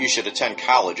or not you should attend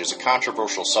college is a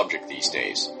controversial subject these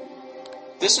days.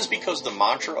 This is because the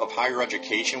mantra of higher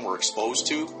education we're exposed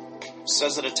to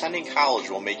says that attending college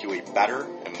will make you a better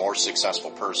and more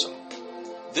successful person.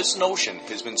 This notion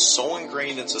has been so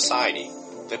ingrained in society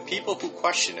that people who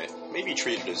question it may be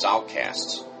treated as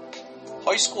outcasts.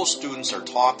 High school students are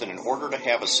taught that in order to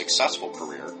have a successful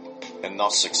career, and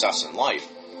thus success in life,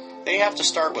 they have to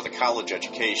start with a college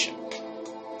education.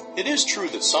 It is true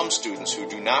that some students who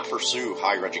do not pursue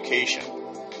higher education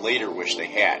later wish they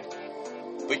had.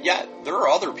 But yet, there are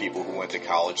other people who went to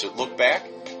college that look back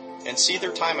and see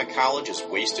their time at college as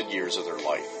wasted years of their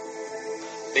life.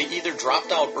 They either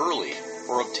dropped out early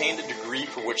or obtained a degree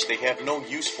for which they have no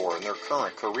use for in their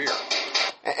current career.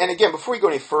 And again, before we go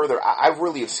any further, I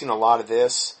really have seen a lot of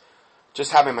this,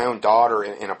 just having my own daughter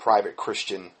in a private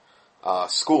Christian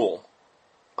school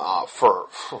for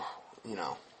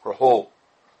her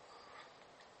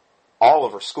all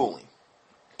of her schooling.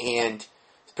 And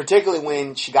particularly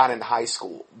when she got into high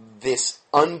school, this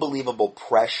unbelievable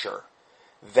pressure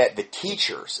that the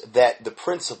teachers, that the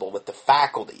principal, that the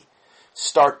faculty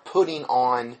start putting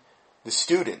on the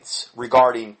students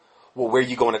regarding, well, where are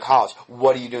you going to college?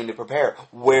 What are you doing to prepare?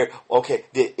 Like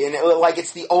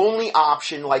it's the only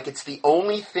option, like it's the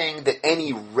only thing that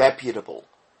any reputable,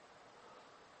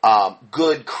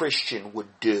 good Christian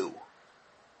would do.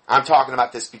 I'm talking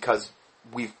about this because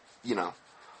we've,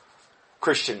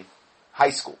 Christian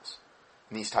high schools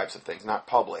and these types of things, not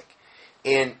public.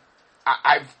 And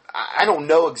I don't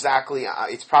know exactly.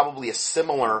 It's probably a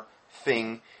similar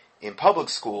thing in public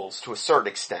schools to a certain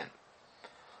extent.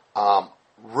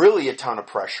 Really a ton of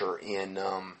pressure in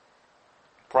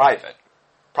private,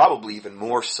 probably even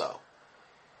more so.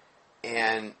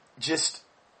 And just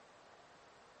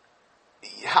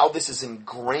how this is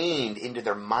ingrained into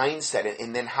their mindset,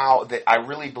 and then how that I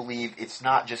really believe it's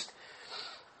not just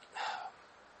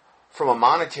from a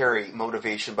monetary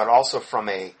motivation, but also from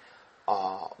a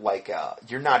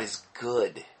you're not as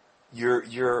good, you're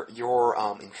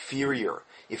inferior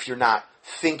if you're not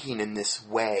thinking in this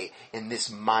way, in this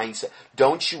mindset.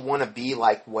 Don't you want to be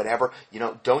like whatever?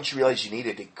 Don't you realize you need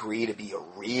a degree to be a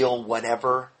real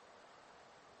whatever?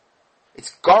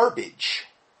 It's garbage.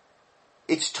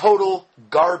 It's total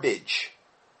garbage.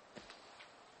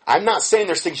 I'm not saying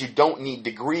there's things you don't need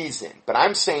degrees in, but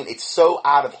I'm saying it's so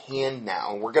out of hand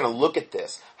now, and we're going to look at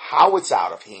this, how it's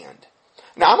out of hand.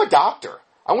 Now, I'm a doctor.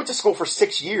 I went to school for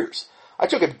 6 years. I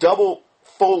took a double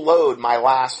full load my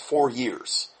last 4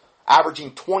 years,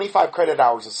 averaging 25 credit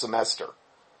hours a semester.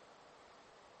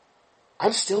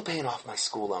 I'm still paying off my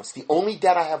school loans. It's the only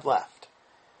debt I have left.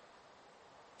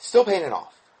 Still paying it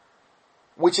off.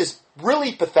 Which is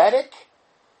really pathetic,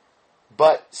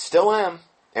 but still am.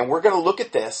 And we're going to look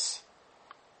at this,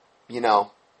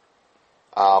 more.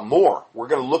 We're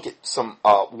going to look at some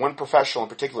one professional in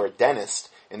particular, a dentist,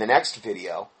 in the next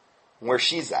video, where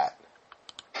she's at.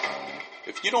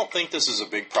 If you don't think this is a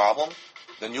big problem,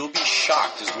 then you'll be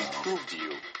shocked as we prove to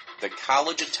you that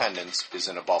college attendance is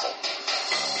in a bubble.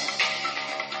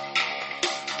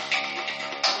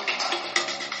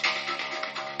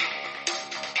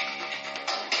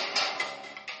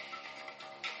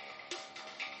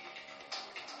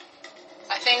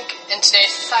 I think in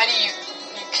today's society,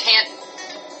 you can't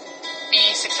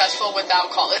be successful without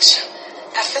college.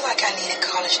 I feel like I need a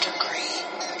college degree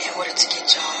in order to get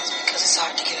jobs because it's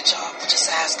hard to get a job with just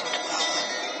a high school diploma.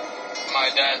 My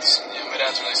dad's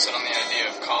really set on the idea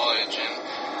of college, and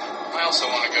I also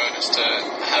want to go just to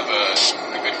have a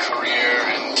good career.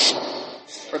 And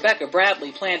Rebecca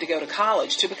Bradley planned to go to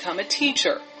college to become a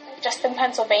teacher. Just in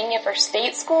Pennsylvania for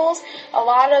state schools, a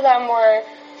lot of them were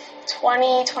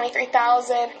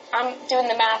 $23,000. I'm doing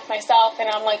the math myself, and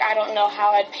I'm like, I don't know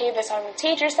how I'd pay this on the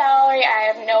teacher's salary.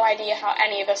 I have no idea how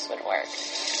any of this would work.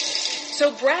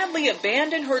 So Bradley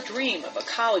abandoned her dream of a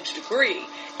college degree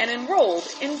and enrolled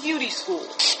in beauty school.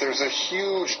 There's a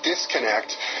huge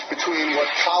disconnect between what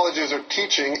colleges are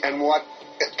teaching and what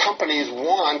companies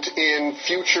want in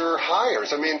future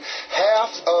hires. I mean,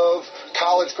 half of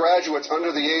college graduates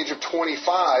under the age of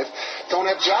 25 don't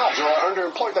have jobs or are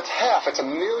underemployed. That's half. It's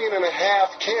 1.5 million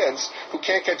kids who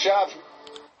can't get jobs.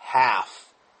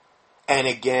 Half. And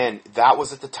again, that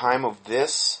was at the time of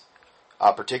this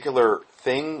particular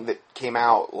thing that came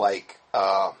out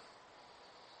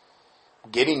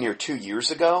getting near 2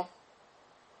 years ago.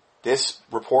 This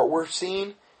report we're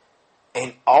seeing.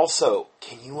 And also,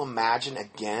 can you imagine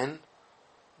again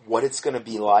what it's going to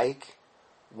be like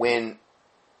when,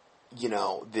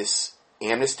 this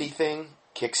amnesty thing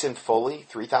kicks in fully,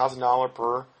 $3,000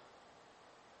 per,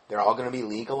 they're all going to be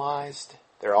legalized?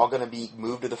 They're all going to be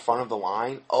moved to the front of the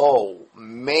line? Oh,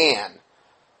 man.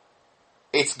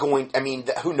 It's going,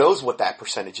 who knows what that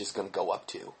percentage is going to go up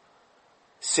to?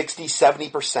 60,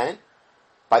 70%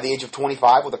 by the age of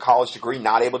 25 with a college degree,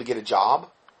 not able to get a job?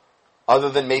 Other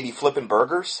than maybe flipping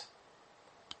burgers?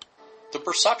 The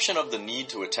perception of the need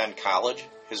to attend college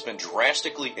has been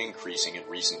drastically increasing in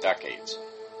recent decades.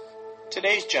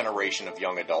 Today's generation of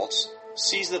young adults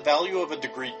sees the value of a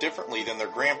degree differently than their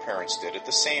grandparents did at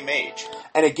the same age.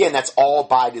 And again, that's all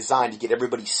by design to get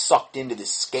everybody sucked into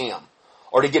this scam,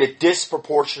 or to get a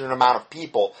disproportionate amount of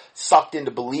people sucked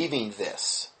into believing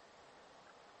this.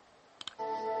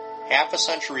 Half a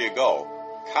century ago,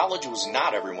 college was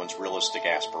not everyone's realistic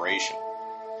aspiration.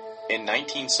 In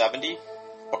 1970,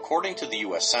 according to the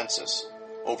U.S. Census,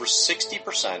 over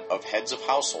 60% of heads of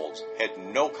households had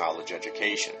no college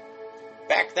education.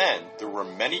 Back then, there were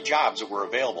many jobs that were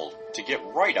available to get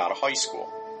right out of high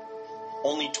school.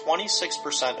 Only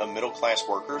 26% of middle-class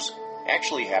workers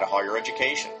actually had a higher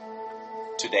education.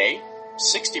 Today,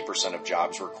 60% of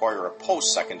jobs require a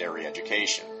post-secondary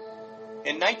education.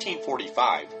 In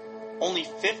 1945, only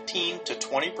 15 to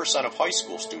 20% of high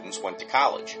school students went to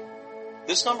college.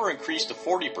 This number increased to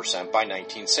 40% by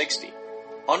 1960.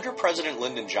 Under President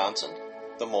Lyndon Johnson,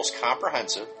 the most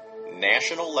comprehensive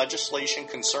national legislation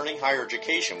concerning higher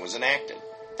education was enacted,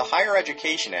 the Higher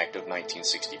Education Act of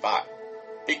 1965.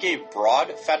 It gave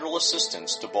broad federal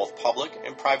assistance to both public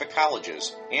and private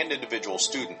colleges and individual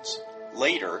students.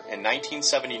 Later, in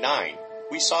 1979,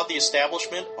 we saw the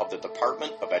establishment of the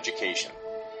Department of Education.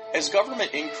 As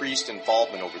government increased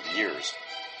involvement over the years,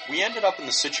 we ended up in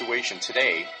the situation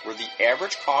today where the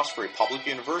average cost for a public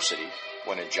university,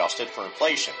 when adjusted for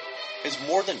inflation, has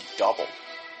more than doubled.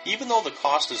 Even though the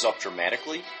cost is up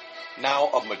dramatically, now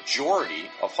a majority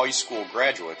of high school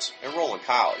graduates enroll in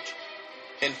college.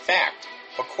 In fact,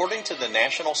 according to the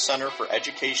National Center for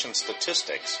Education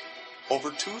Statistics, over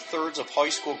 2/3 of high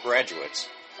school graduates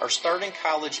are starting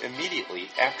college immediately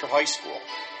after high school.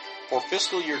 For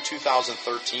fiscal year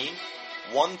 2013,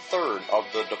 1/3 of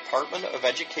the Department of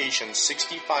Education's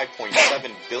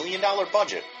 $65.7 billion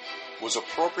budget was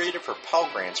appropriated for Pell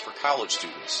Grants for college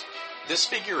students. This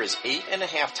figure is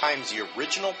 8.5 times the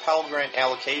original Pell Grant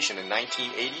allocation in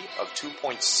 1980 of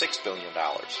 $2.6 billion.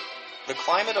 The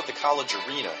climate of the college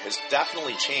arena has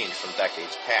definitely changed from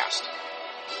decades past.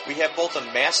 We have both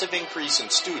a massive increase in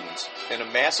students and a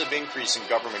massive increase in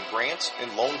government grants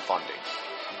and loan funding.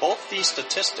 Both these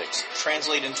statistics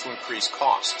translate into increased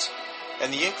costs,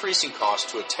 and the increasing cost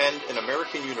to attend an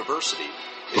American university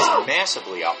is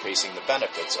massively outpacing the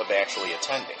benefits of actually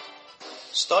attending.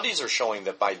 Studies are showing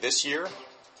that by this year,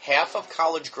 half of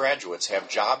college graduates have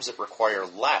jobs that require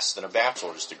less than a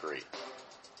bachelor's degree.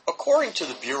 According to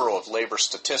the Bureau of Labor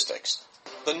Statistics,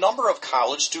 the number of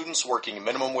college students working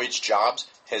minimum wage jobs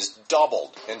has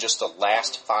doubled in just the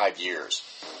last 5 years.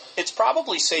 It's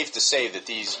probably safe to say that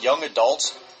these young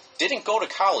adults didn't go to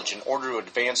college in order to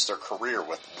advance their career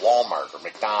with Walmart or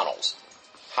McDonald's.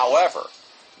 However,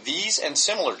 these and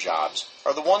similar jobs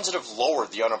are the ones that have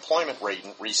lowered the unemployment rate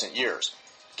in recent years,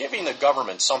 giving the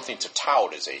government something to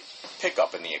tout as a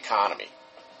pickup in the economy.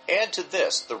 Add to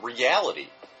this the reality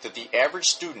that the average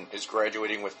student is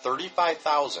graduating with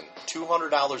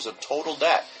 $35,200 of total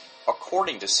debt,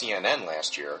 according to CNN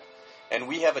last year, and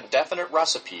we have a definite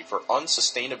recipe for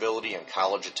unsustainability in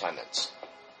college attendance.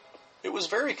 It was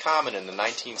very common in the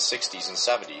 1960s and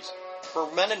 70s for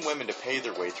men and women to pay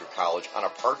their way through college on a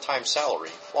part-time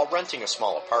salary while renting a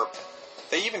small apartment.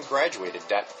 They even graduated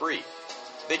debt-free.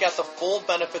 They got the full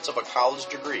benefits of a college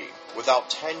degree without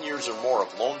 10 years or more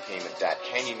of loan payment debt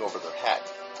hanging over their head.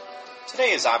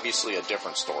 Today is obviously a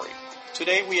different story.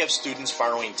 Today we have students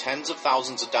borrowing tens of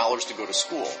thousands of dollars to go to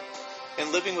school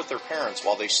and living with their parents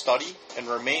while they study and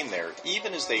remain there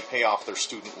even as they pay off their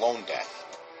student loan debt.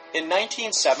 In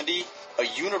 1970, a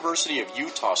University of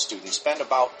Utah student spent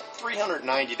about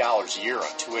 $390 a year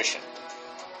on tuition.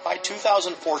 By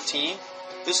 2014,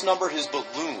 this number has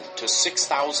ballooned to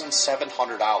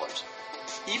 $6,700.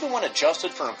 Even when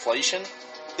adjusted for inflation,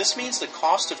 this means the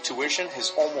cost of tuition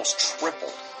has almost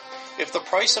tripled. If the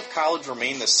price of college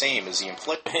remained the same as the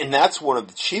inflation... And that's one of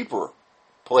the cheaper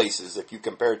places if you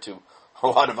compare it to a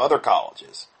lot of other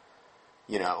colleges.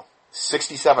 You know,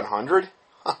 $6,700?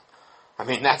 I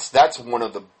mean, that's one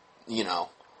of the,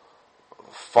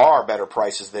 far better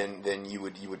prices than you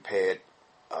would pay at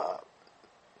a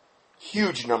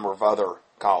huge number of other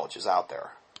colleges out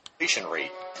there.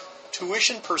 Rate,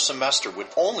 tuition per semester would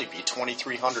only be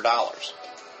 $2,300.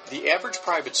 The average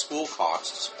private school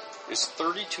costs is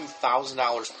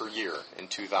 $32,000 per year in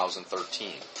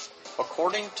 2013,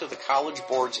 according to the College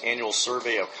Board's annual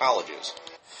survey of colleges.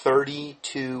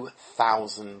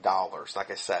 $32,000, like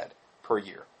I said, per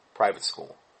year. Private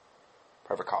school.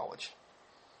 Private college.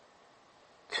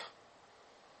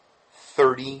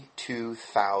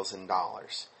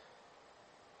 $32,000.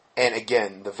 And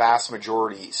again, the vast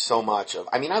majority, so much of...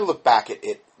 I mean, I look back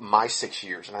at my 6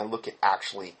 years, and I look at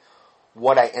actually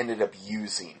what I ended up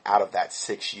using out of that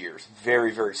 6 years.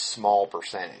 Very, very small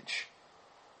percentage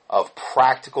of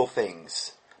practical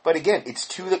things. But again, it's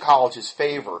to the college's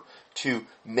favor to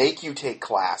make you take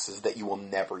classes that you will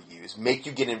never use, make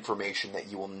you get information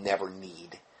that you will never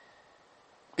need.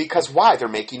 Because why? They're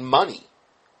making money.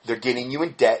 They're getting you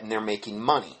in debt and they're making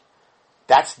money.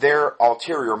 That's their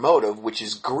ulterior motive, which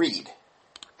is greed.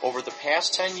 Over the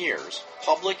past 10 years,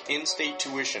 public in-state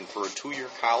tuition for a 2-year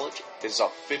college is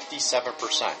up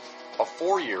 57%. A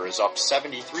 4-year is up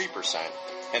 73%.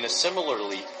 And a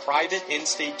similarly private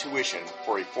in-state tuition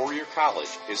for a 4-year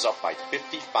college is up by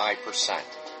 55%.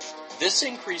 This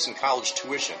increase in college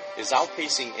tuition is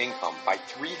outpacing income by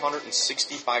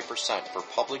 365% for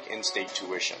public in-state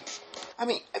tuition. I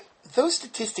mean, those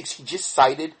statistics he just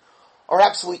cited are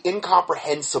absolutely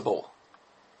incomprehensible.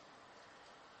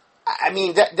 I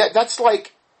mean, that's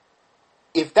like,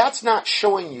 if that's not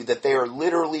showing you that they are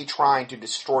literally trying to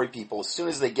destroy people as soon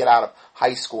as they get out of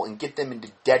high school and get them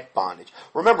into debt bondage.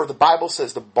 Remember, the Bible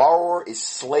says the borrower is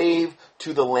slave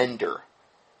to the lender.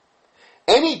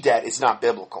 Any debt is not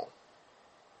biblical.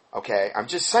 Okay? I'm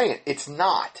just saying, it's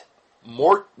not.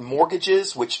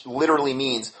 Mortgages, which literally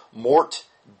means mort,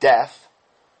 death,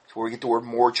 that's where we get the word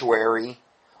mortuary,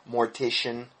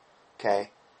 mortician,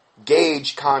 okay?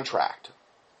 Gage, contract.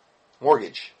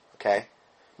 Mortgage, okay?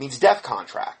 Means death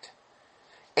contract.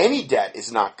 Any debt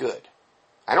is not good.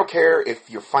 I don't care if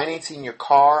you're financing your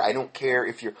car. I don't care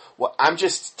if you're... Well, I'm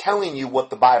just telling you what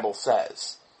the Bible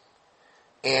says.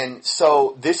 And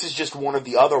so this is just one of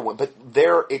the other ones. But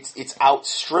there, it's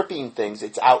outstripping things.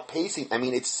 It's outpacing. I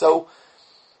mean, it's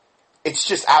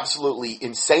just absolutely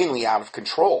insanely out of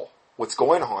control what's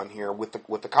going on here with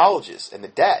the colleges and the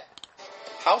debt.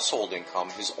 Household income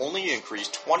has only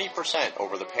increased 20%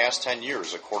 over the past 10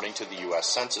 years, according to the U.S.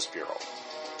 Census Bureau.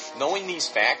 Knowing these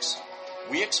facts,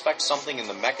 we expect something in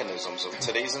the mechanisms of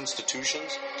today's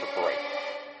institutions to break.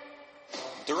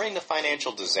 During the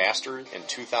financial disaster in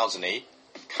 2008,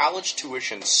 college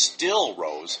tuition still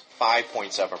rose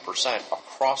 5.7%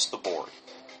 across the board.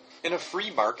 In a free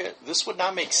market, this would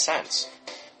not make sense.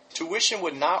 Tuition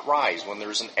would not rise when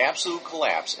there is an absolute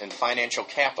collapse in financial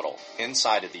capital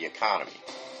inside of the economy.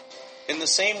 In the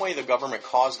same way the government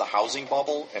caused the housing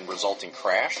bubble and resulting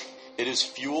crash, it is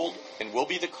fueled and will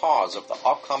be the cause of the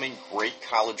upcoming great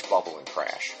college bubble and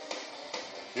crash.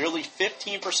 Nearly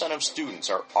 15% of students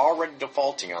are already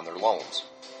defaulting on their loans.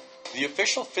 The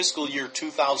official fiscal year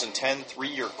 2010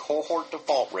 three-year cohort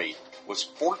default rate was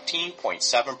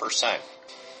 14.7%,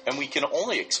 and we can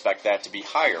only expect that to be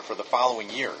higher for the following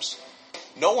years.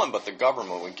 No one but the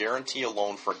government would guarantee a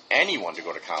loan for anyone to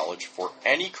go to college for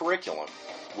any curriculum,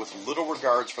 with little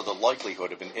regards for the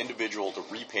likelihood of an individual to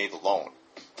repay the loan.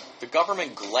 The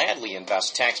government gladly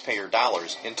invests taxpayer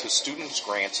dollars into students'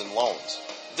 grants and loans.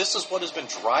 This is what has been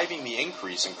driving the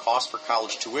increase in cost for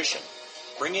college tuition,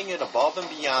 bringing it above and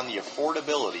beyond the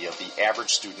affordability of the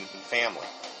average student and family.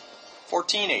 For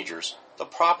teenagers, the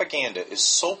propaganda is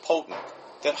so potent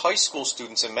that high school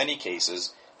students in many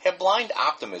cases have blind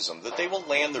optimism that they will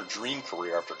land their dream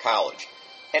career after college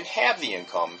and have the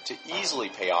income to easily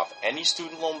pay off any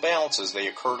student loan balances they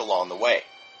occurred along the way.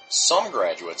 Some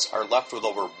graduates are left with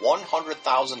over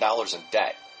 $100,000 in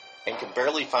debt and can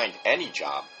barely find any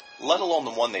job, let alone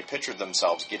the one they pictured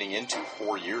themselves getting into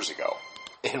 4 years ago.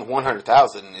 And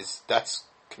 100,000 that's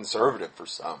conservative for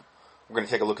some. We're going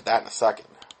to take a look at that in a second.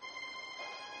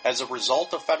 As a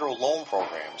result of federal loan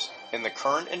programs, in the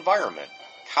current environment,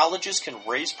 colleges can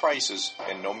raise prices,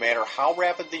 and no matter how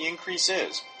rapid the increase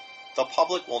is, the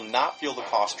public will not feel the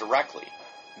cost directly.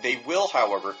 They will,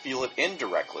 however, feel it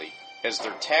indirectly as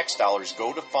their tax dollars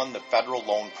go to fund the federal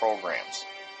loan programs.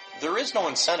 There is no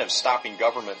incentive stopping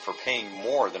government for paying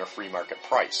more than a free market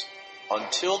price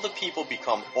until the people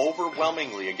become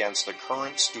overwhelmingly against the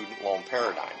current student loan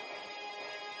paradigm.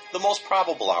 The most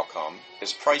probable outcome,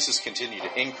 as prices continue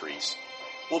to increase,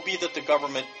 will be that the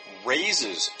government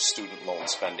raises student loan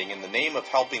spending in the name of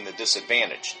helping the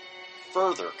disadvantaged,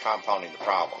 further compounding the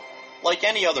problem. Like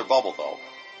any other bubble, though,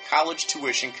 college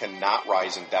tuition cannot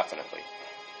rise indefinitely.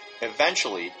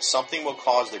 Eventually, something will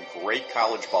cause the great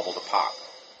college bubble to pop.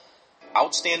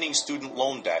 Outstanding student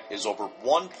loan debt is over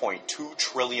 $1.2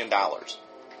 trillion.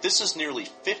 This is nearly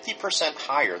 50%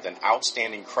 higher than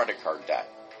outstanding credit card debt.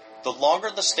 The longer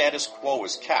the status quo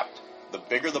is kept, the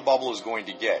bigger the bubble is going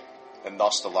to get, and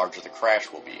thus the larger the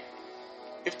crash will be.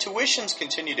 If tuitions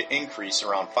continue to increase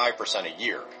around 5% a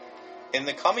year, in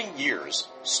the coming years,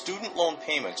 student loan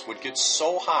payments would get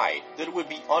so high that it would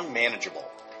be unmanageable,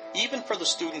 even for the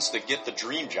students that get the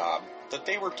dream job that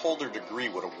they were told their degree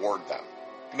would award them.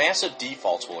 Massive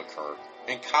defaults will occur,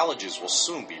 and colleges will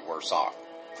soon be worse off.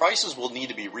 Prices will need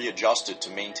to be readjusted to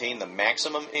maintain the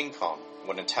maximum income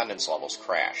when attendance levels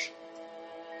crash.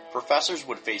 Professors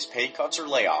would face pay cuts or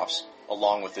layoffs,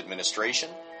 along with administration,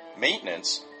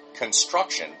 maintenance,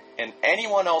 construction, and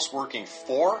anyone else working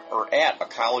for or at a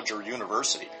college or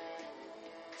university.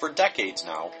 For decades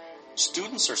now,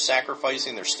 students are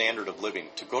sacrificing their standard of living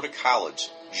to go to college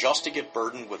just to get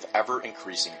burdened with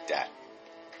ever-increasing debt.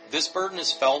 This burden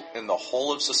is felt in the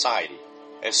whole of society,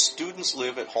 as students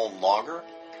live at home longer,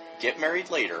 get married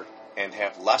later, and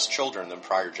have less children than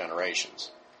prior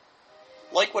generations.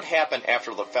 Like what happened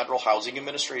after the Federal Housing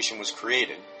Administration was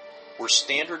created, where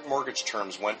standard mortgage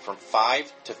terms went from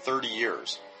 5 to 30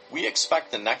 years, we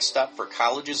expect the next step for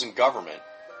colleges and government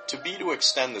to be to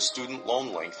extend the student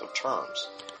loan length of terms.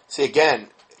 See, again,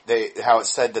 how it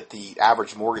said that the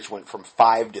average mortgage went from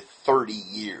 5 to 30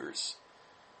 years.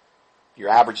 Your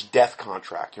average death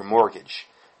contract, your mortgage.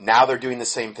 Now they're doing the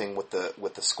same thing with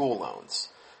the school loans.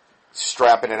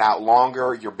 Strapping it out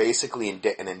longer, you're basically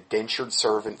an indentured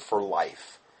servant for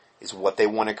life. is what they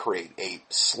want to create. A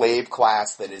slave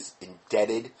class that is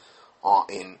indebted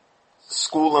in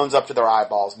school loans up to their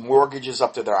eyeballs, mortgages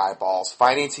up to their eyeballs,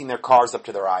 financing their cars up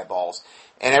to their eyeballs,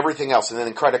 and everything else, and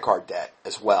then credit card debt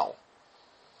as well.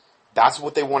 That's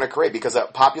what they want to create, because a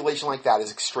population like that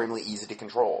is extremely easy to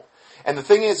control. And the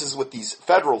thing is with these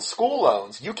federal school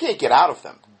loans, you can't get out of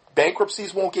them.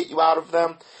 Bankruptcies won't get you out of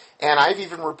them. And I've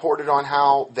even reported on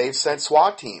how they've sent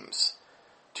SWAT teams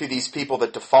to these people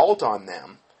that default on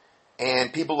them.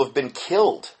 And people have been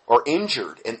killed or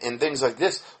injured and things like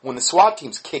this when the SWAT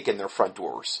teams kick in their front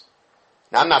doors.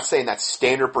 Now, I'm not saying that's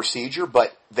standard procedure,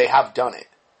 but they have done it.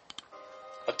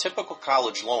 A typical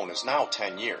college loan is now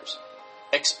 10 years.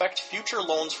 Expect future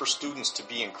loans for students to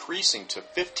be increasing to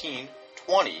 15,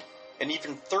 20, and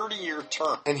even 30-year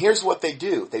terms. And here's what they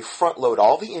do. They front load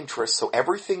all the interest, so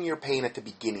everything you're paying at the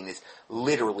beginning is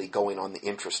literally going on the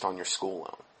interest on your school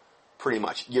loan. Pretty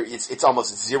much. It's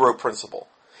almost zero principal.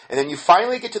 And then you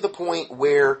finally get to the point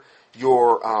where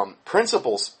your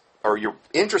principals or your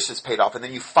interest is paid off, and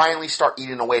then you finally start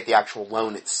eating away at the actual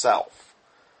loan itself.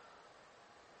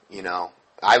 You know,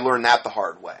 I learned that the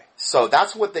hard way. So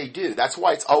that's what they do. That's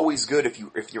why it's always good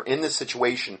if you're in this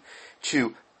situation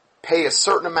to pay a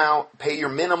certain amount, pay your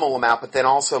minimal amount, but then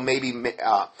also maybe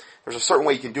there's a certain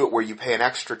way you can do it where you pay an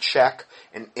extra check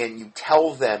and you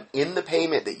tell them in the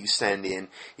payment that you send in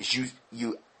is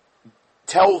you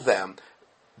tell them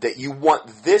that you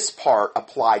want this part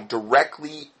applied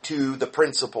directly to the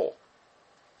principal,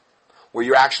 where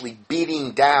you're actually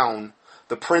beating down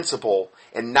the principal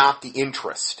and not the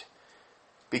interest.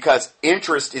 Because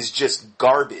interest is just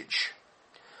garbage.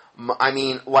 I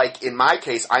mean, like in my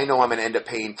case, I know I'm going to end up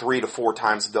paying 3 to 4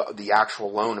 times the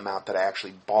actual loan amount that I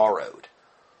actually borrowed.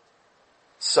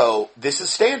 So this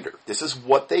is standard. This is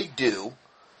what they do.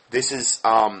 This is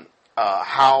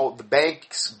how the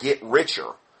banks get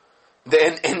richer.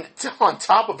 Then, and on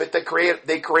top of it,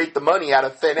 they create the money out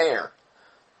of thin air.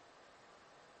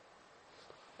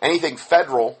 Anything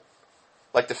federal,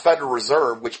 like the Federal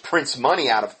Reserve, which prints money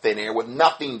out of thin air with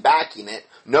nothing backing it,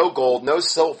 no gold, no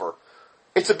silver,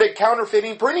 it's a big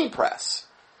counterfeiting printing press.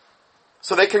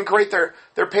 So they can create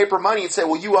their paper money and say,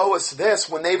 well, you owe us this,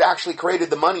 when they've actually created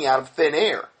the money out of thin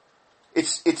air.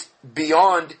 It's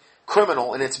beyond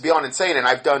criminal and it's beyond insane, and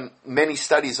I've done many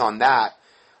studies on that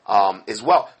as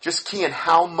well. Just key in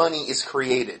how money is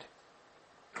created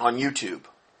on YouTube.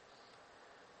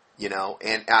 You know,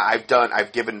 and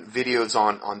I've given videos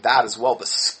on that as well, the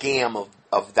scam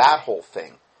of that whole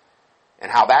thing,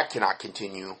 and how that cannot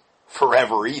continue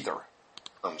forever either.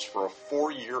 For a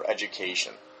 4-year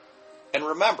education. And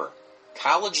remember,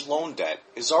 college loan debt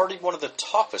is already one of the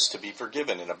toughest to be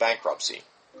forgiven in a bankruptcy.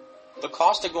 The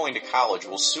cost of going to college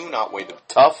will soon outweigh the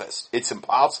toughest. It's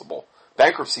impossible.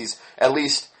 Bankruptcies, at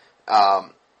least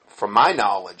from my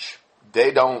knowledge,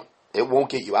 it won't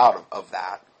get you out of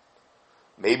that.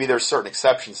 Maybe there's certain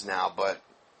exceptions now, but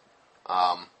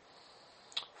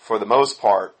for the most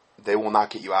part, they will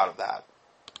not get you out of that.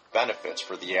 Benefits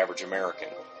for the average American.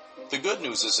 The good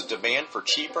news is a demand for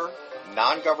cheaper,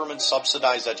 non-government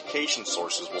subsidized education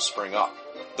sources will spring up.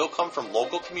 They'll come from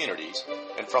local communities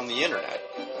and from the internet,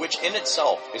 which in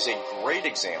itself is a great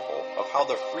example of how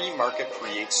the free market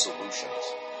creates solutions.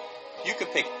 You can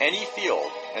pick any field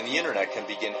and the internet can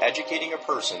begin educating a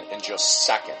person in just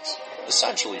seconds,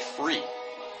 essentially free.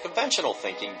 Conventional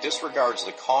thinking disregards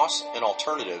the costs and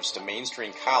alternatives to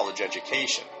mainstream college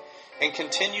education and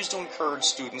continues to encourage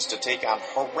students to take on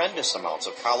horrendous amounts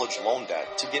of college loan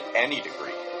debt to get any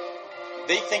degree.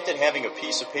 They think that having a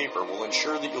piece of paper will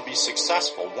ensure that you'll be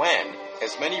successful when,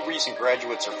 as many recent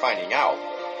graduates are finding out,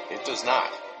 it does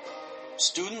not.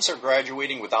 Students are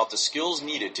graduating without the skills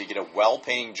needed to get a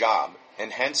well-paying job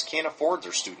and hence can't afford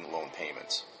their student loan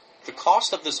payments. The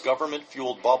cost of this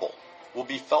government-fueled bubble will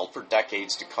be felt for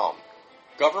decades to come.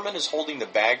 Government is holding the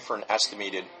bag for an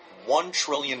estimated $1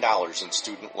 trillion in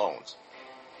student loans.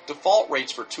 Default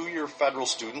rates for 2-year federal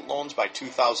student loans by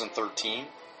 2013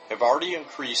 have already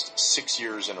increased 6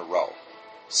 years in a row.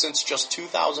 Since just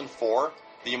 2004,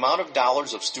 the amount of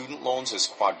dollars of student loans has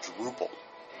quadrupled.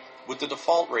 With the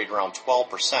default rate around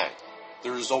 12%,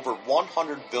 there is over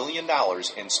 $100 billion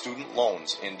in student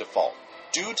loans in default.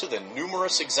 Due to the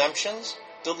numerous exemptions,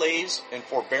 delays, and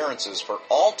forbearances for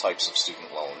all types of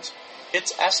student loans,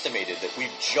 it's estimated that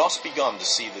we've just begun to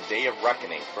see the day of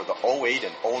reckoning for the 08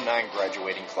 and 09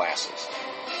 graduating classes.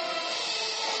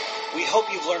 We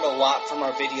hope you've learned a lot from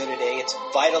our video today. It's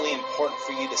vitally important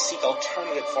for you to seek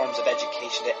alternative forms of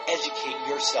education to educate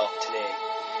yourself today.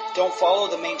 Don't follow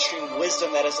the mainstream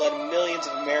wisdom that has led millions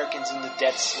of Americans into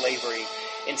debt slavery.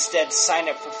 Instead, sign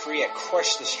up for free at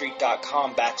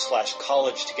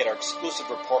crushthestreet.com/college to get our exclusive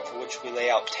report for which we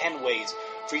lay out 10 ways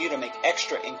for you to make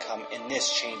extra income in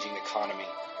this changing economy.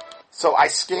 So I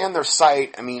scanned their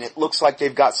site. I mean, it looks like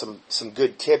they've got some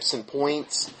good tips and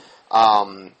points.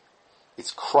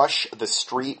 It's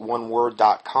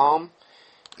crushthestreet.com.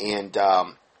 And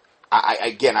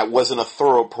I wasn't a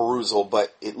thorough perusal,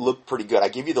 but it looked pretty good. I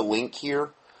give you the link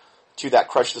here to that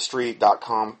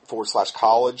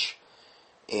crushthestreet.com/college.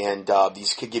 And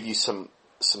these could give you some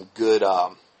good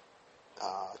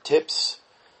tips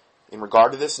in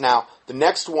regard to this. Now, the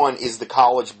next one is the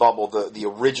College Bubble, the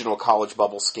original College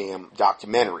Bubble scam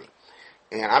documentary.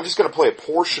 And I'm just going to play a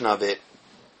portion of it.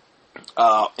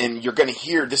 And you're going to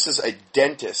hear, this is a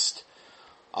dentist.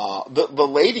 The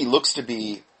lady looks to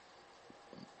be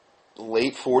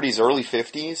late 40s, early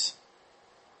 50s.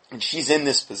 And she's in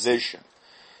this position.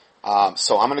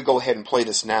 So I'm going to go ahead and play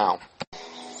this now.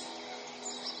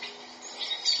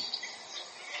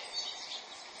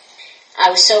 I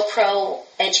was so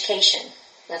pro-education.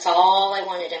 That's all I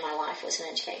wanted in my life was an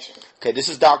education. Okay, this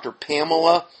is Dr.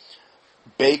 Pamela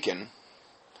Bacon.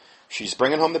 She's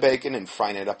bringing home the bacon and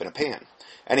frying it up in a pan.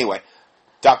 Anyway,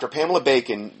 Dr. Pamela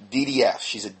Bacon, DDF.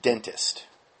 She's a dentist.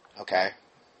 Okay?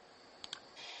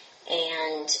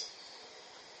 And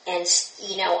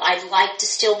you know, I'd like to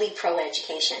still be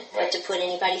pro-education. But to put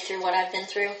anybody through what I've been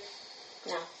through,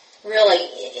 no. Really,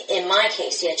 in my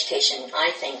case, the education, I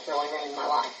think, really ruined my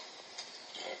life.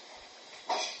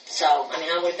 So, I mean,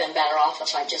 I would have been better off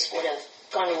if I just would have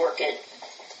gone to work at,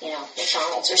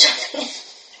 McDonald's or something,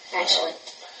 actually.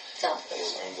 So, that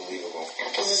is unbelievable.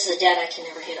 Because this is a debt I can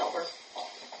never get over.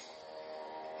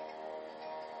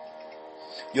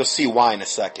 You'll see why in a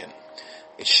second.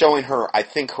 It's showing her, I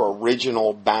think, her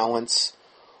original balance,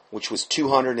 which was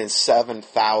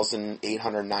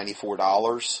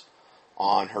 $207,894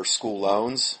 on her school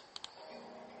loans.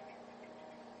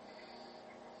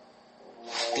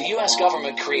 The U.S.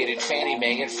 government created Fannie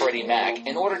Mae and Freddie Mac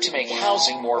in order to make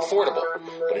housing more affordable.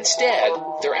 But instead,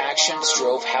 their actions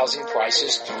drove housing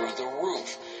prices through the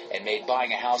roof and made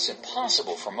buying a house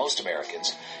impossible for most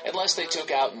Americans unless they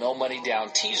took out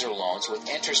no-money-down teaser loans with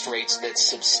interest rates that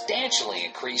substantially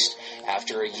increased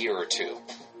after a year or two.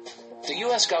 The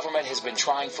U.S. government has been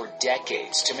trying for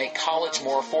decades to make college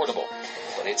more affordable,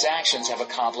 but its actions have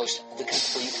accomplished the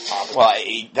complete opposite. Well,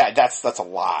 that's a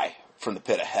lie from the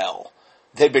pit of hell.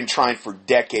 They've been trying for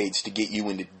decades to get you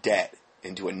into debt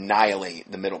and to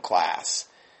annihilate the middle class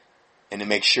and to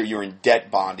make sure you're in debt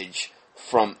bondage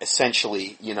from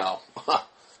essentially,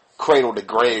 cradle to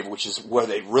grave, which is where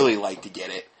they really like to get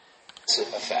it.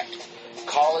 Effect.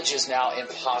 College is now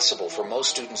impossible for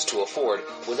most students to afford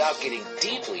without getting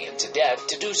deeply into debt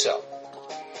to do so.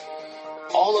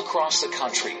 All across the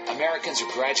country, Americans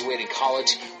are graduating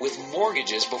college with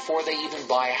mortgages before they even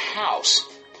buy a house.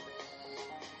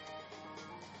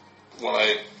 When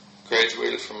I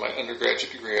graduated from my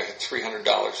undergraduate degree, I had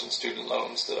 $300 in student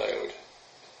loans that I owed.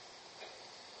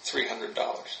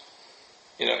 $300.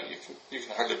 You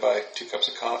can hardly buy 2 cups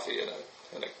of coffee and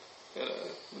a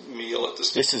meal at the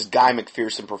student. This is Guy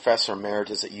McPherson, Professor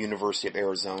Emeritus at University of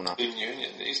Arizona. Student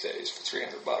union these days for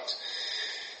 $300.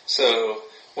 So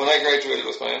when I graduated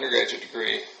with my undergraduate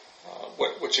degree,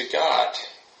 what you got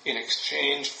in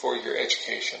exchange for your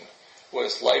education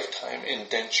was lifetime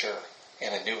indenture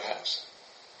and a new house.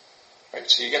 Right?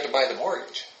 So you got to buy the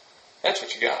mortgage. That's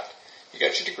what you got. You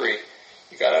got your degree,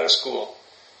 you got out of school,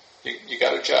 you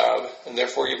got a job, and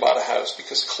therefore you bought a house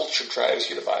because culture drives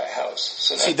you to buy a house.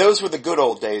 So see, those were the good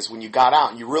old days when you got out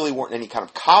and you really weren't in any kind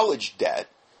of college debt.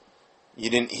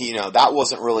 You didn't, that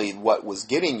wasn't really what was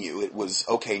getting you. It was,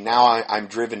 okay, now I'm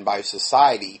driven by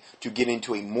society to get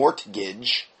into a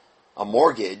mortgage,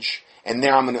 and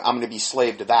then I'm going to be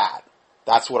slave to that.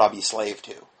 That's what I'll be slave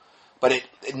to. But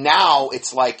now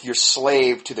it's like you're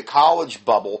slave to the college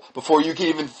bubble before you can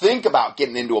even think about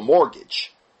getting into a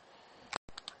mortgage.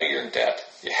 You're in debt.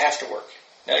 You have to work.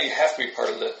 Now you have to be part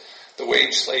of the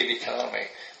wage slave economy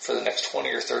for the next 20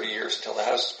 or 30 years until the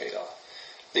house is paid off.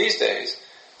 These days,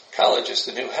 college is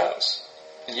the new house.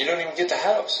 And you don't even get the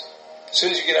house. As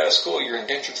soon as you get out of school, you're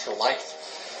indentured for life.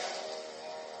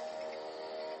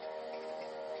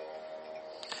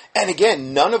 And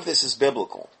again, none of this is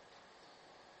biblical.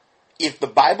 If the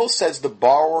Bible says the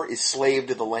borrower is slave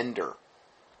to the lender,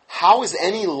 how is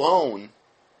any loan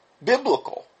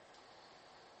biblical?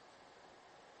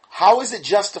 How is it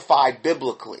justified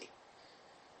biblically?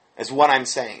 Is what I'm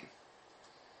saying.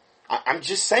 I'm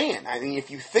just saying. I mean, if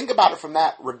you think about it from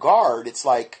that regard, it's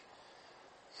like,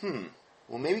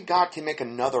 well, maybe God can make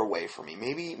another way for me.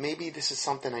 Maybe this is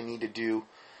something I need to do,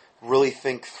 really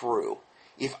think through.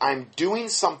 If I'm doing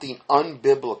something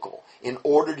unbiblical in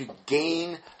order to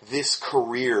gain this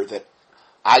career that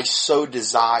I so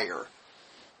desire,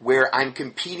 where I'm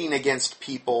competing against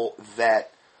people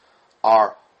that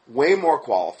are way more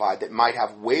qualified, that might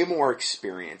have way more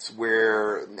experience,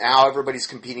 where now everybody's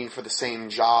competing for the same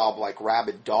job like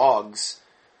rabid dogs,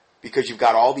 because you've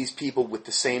got all these people with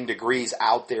the same degrees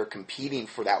out there competing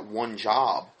for that one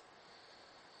job,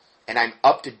 and I'm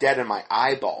up to dead in my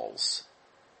eyeballs.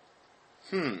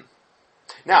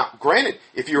 Now, granted,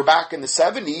 if you were back in the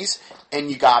 70s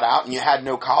and you got out and you had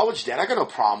no college debt, I got no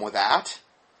problem with that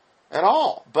at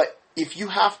all. But if you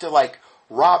have to, like,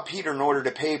 rob Peter in order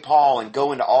to pay Paul and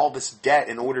go into all this debt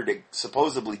in order to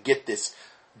supposedly get this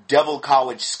devil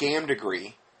college scam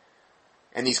degree,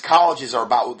 and these colleges are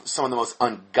about some of the most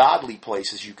ungodly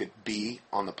places you could be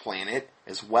on the planet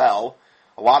as well.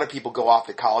 A lot of people go off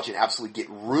to college and absolutely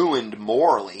get ruined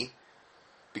morally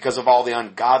because of all the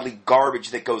ungodly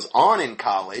garbage that goes on in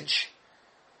college.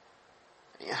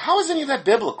 How is any of that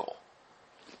biblical?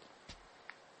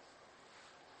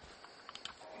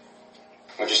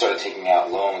 When you started taking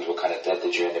out loans, what kind of debt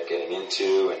did you end up getting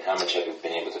into, and how much have you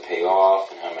been able to pay off,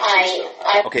 and how much you still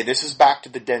have? Okay, this is back to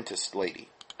the dentist lady.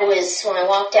 When I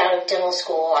walked out of dental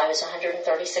school, I was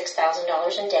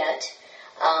 $136,000 in debt,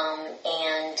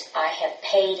 and I have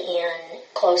paid in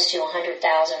close to $100,000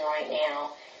 right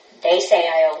now. They say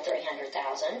I owe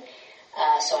 $300,000,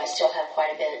 so I still have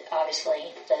quite a bit,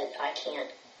 obviously, that I can't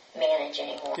manage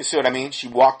anymore. You see what I mean? She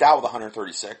walked out with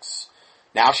 $136,000.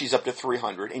 Now she's up to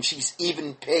 $300,000, and she's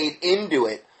even paid into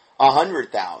it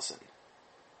 $100,000.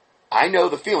 I know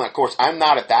the feeling. Of course, I'm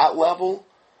not at that level.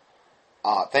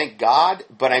 Thank God,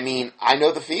 but I mean, I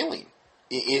know the feeling.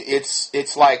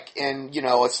 It's like, and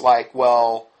it's like,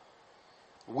 well,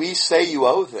 we say you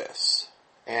owe this,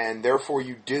 and therefore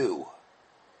you do.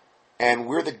 And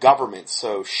we're the government,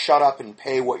 so shut up and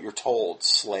pay what you're told,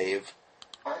 slave.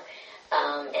 And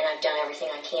I've done everything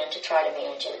I can to try to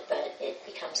manage it, but it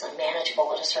becomes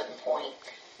unmanageable at a certain point.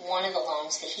 One of the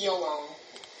loans, the HEAL loan,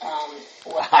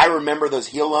 I remember those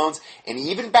HEAL loans, and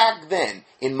even back then,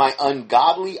 in my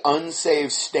ungodly,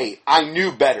 unsaved state, I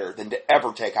knew better than to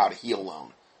ever take out a HEAL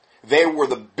loan. They were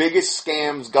the biggest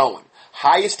scams going.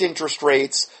 Highest interest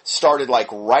rates started like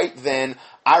right then.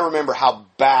 I remember how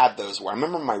bad those were. I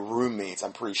remember my roommates,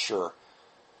 I'm pretty sure.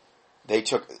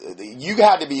 You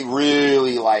had to be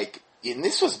really like, and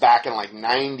this was back in like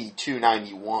 92,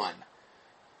 91.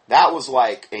 That was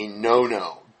like a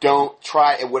no-no. Don't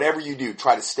try, whatever you do,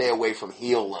 try to stay away from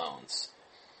HEAL loans.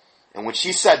 And when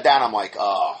she said that, I'm like,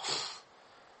 oh,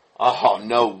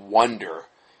 no wonder,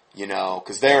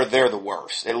 because they're the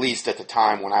worst. At least at the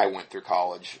time when I went through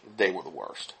college, they were the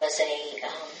worst. As a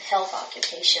health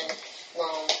occupation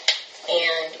loan,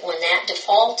 and when that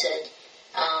defaulted,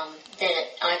 then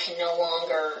I can no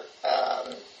longer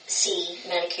see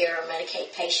Medicare or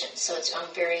Medicaid patients. So I'm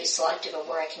very selective of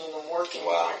where I can even work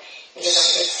anymore. Wow.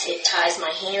 Because it ties my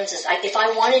hands. If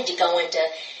I wanted to go into...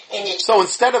 So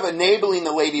instead of enabling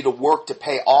the lady to work to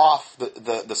pay off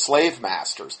the slave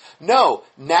masters, no,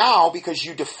 now because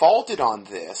you defaulted on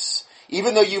this,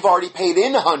 even though you've already paid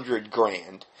in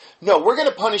 $100,000, no, we're going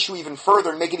to punish you even further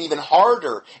and make it even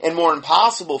harder and more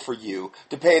impossible for you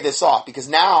to pay this off, because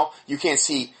now you can't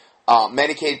see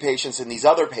Medicaid patients and these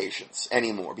other patients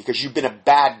anymore because you've been a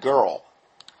bad girl.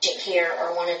 Here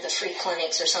or one of the free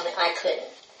clinics or something, I couldn't.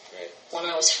 When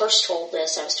I was first told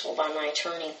this, I was told by my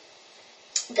attorney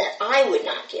that I would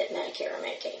not get Medicare or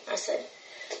Medicaid. I said,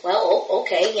 well,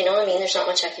 okay, there's not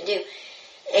much I can do.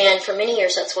 And for many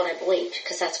years, that's what I believed,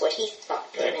 because that's what he thought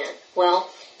it meant. Well,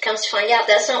 comes to find out,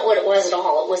 that's not what it was at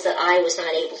all. It was that I was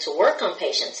not able to work on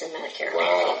patients in Medicare and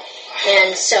Medicaid.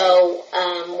 And so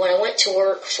when I went to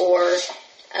work for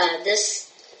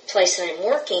this place that I'm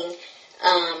working,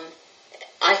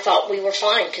 I thought we were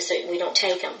fine because we don't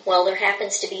take them. Well, there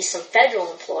happens to be some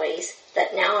federal employees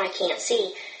that now I can't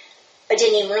see. I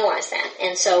didn't even realize that.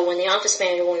 And so when we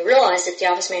realized it, the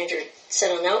office manager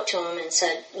sent a note to them and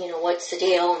said, what's the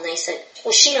deal? And they said,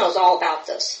 well, she knows all about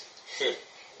this.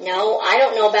 No, I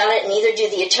don't know about it, and neither do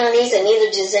the attorneys, and neither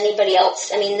does anybody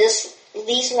else. I mean,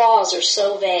 these laws are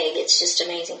so vague, it's just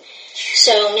amazing.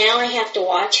 So now I have to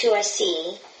watch who I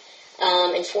see.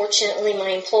 And fortunately, my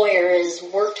employer has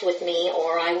worked with me,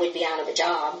 or I would be out of a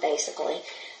job, basically.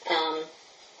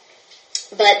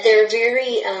 But they're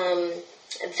very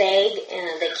vague,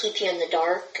 and they keep you in the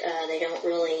dark. They don't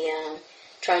really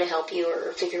try to help you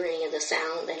or figure any of this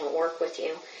out. They don't work with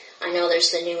you. I know there's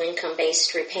the new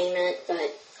income-based repayment,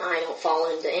 but I don't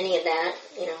fall into any of that,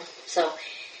 So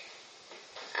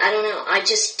I don't know. I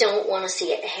just don't want to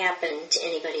see it happen to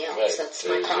anybody else. Right. That's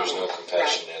my problem. There's no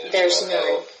compassion in it. There's no none.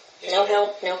 help. No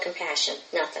help, no compassion,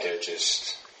 nothing. They're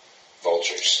just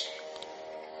vultures.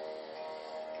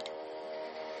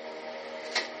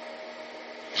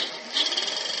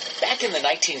 Back in the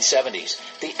 1970s,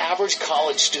 the average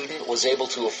college student was able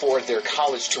to afford their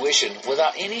college tuition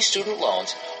without any student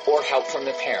loans or help from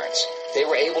their parents. They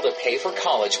were able to pay for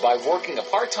college by working a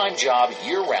part-time job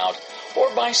year-round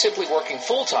or by simply working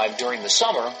full-time during the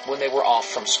summer when they were off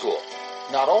from school.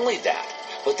 Not only that,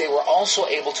 but they were also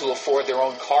able to afford their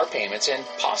own car payments and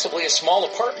possibly a small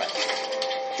apartment.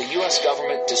 The U.S.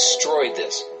 government destroyed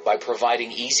this by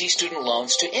providing easy student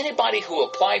loans to anybody who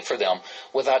applied for them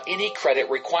without any credit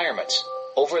requirements.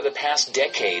 Over the past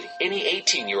decade, any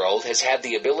 18-year-old has had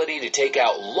the ability to take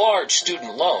out large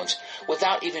student loans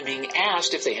without even being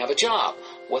asked if they have a job,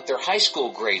 what their high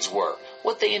school grades were,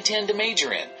 what they intend to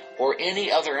major in, or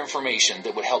any other information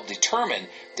that would help determine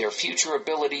their future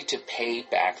ability to pay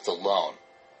back the loan.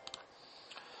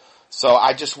 So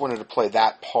I just wanted to play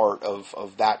that part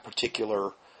of that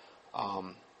particular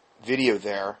video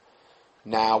there.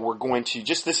 Now we're going to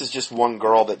this is just one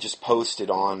girl that just posted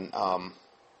on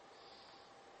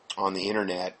the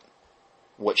internet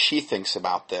what she thinks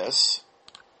about this.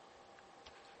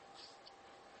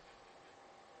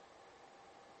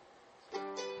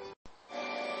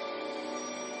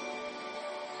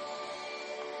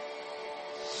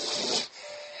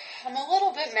 I'm a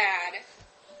little bit mad.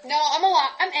 No,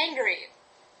 I'm angry.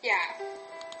 Yeah,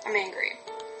 I'm angry.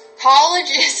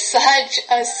 College is such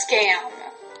a scam.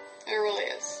 It really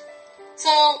is.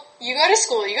 So, you go to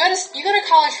school, you go to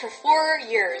college for 4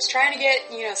 years, trying to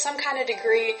get, some kind of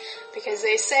degree, because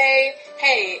they say,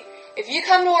 hey, if you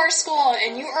come to our school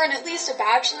and you earn at least a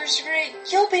bachelor's degree,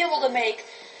 you'll be able to make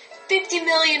 $50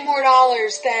 million more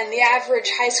than the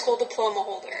average high school diploma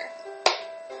holder.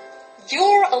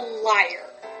 You're a liar.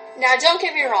 Now, don't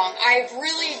get me wrong, I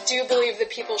really do believe that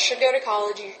people should go to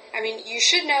college. You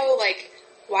should know,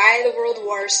 why the World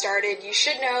War started. You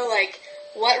should know,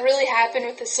 what really happened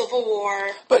with the Civil War.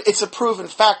 But it's a proven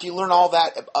fact. You learn all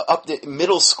that up to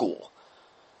middle school.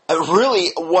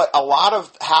 Really, what a lot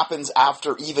of happens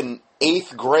after even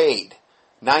 8th grade,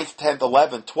 9th, 10th,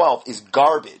 11th, 12th, is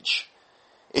garbage.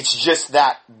 It's just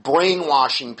that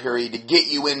brainwashing period to get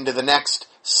you into the next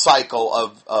cycle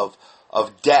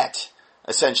of debt,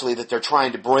 essentially, that they're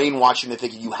trying to brainwash you into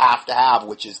thinking you have to have,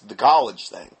 which is the college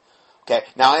thing. Okay,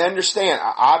 now I understand,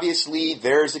 obviously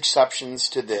there's exceptions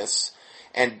to this,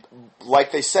 and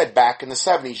like they said back in the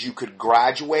 70s, you could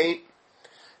graduate,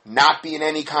 not be in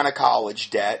any kind of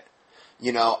college debt,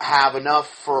 have enough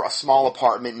for a small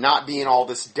apartment, not be in all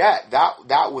this debt.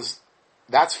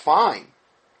 That's fine.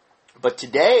 But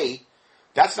today,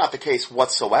 that's not the case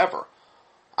whatsoever.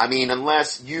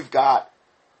 Unless you've got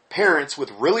parents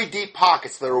with really deep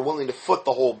pockets that are willing to foot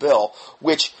the whole bill,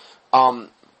 which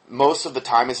most of the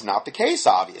time is not the case,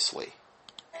 obviously.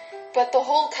 But the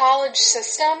whole college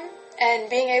system and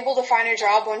being able to find a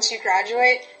job once you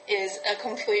graduate is a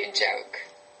complete joke.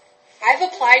 I've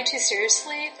applied to,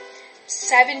 seriously,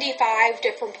 75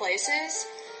 different places,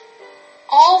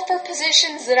 all for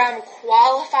positions that I'm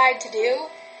qualified to do,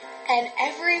 and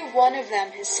every one of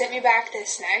them has sent me back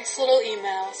this nice little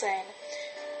email saying,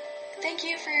 thank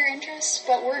you for your interest,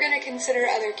 but we're going to consider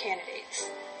other candidates.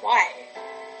 Why?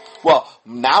 Well,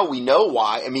 now we know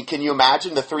why. Can you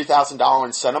imagine the $3,000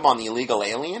 incentive on the illegal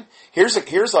alien? Here's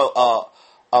a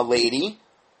lady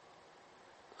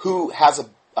who has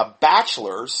a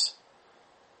bachelor's,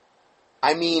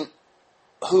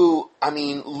 who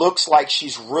looks like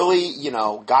she's really,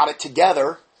 got it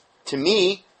together to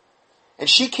me, and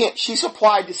she's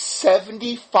applied to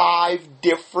 75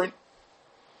 different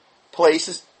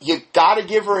places. You gotta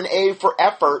give her an A for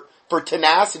effort, for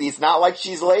tenacity. It's not like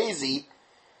she's lazy.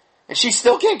 And she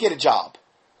still can't get a job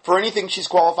for anything she's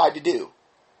qualified to do.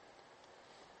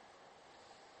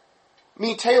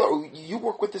 Taylor, you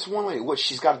work with this one lady. What,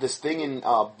 she's got this thing in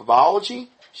biology?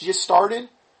 She just started?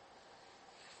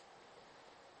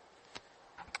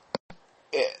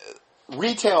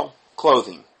 Retail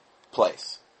clothing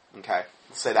place. Okay,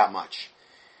 let's say that much.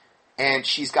 And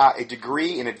she's got a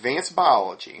degree in advanced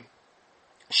biology.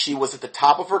 She was at the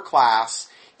top of her class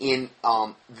in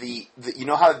the you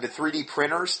know how the 3D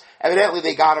printers, evidently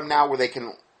they got them now where they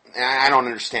can, I don't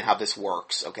understand how this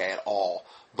works, okay, at all,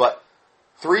 but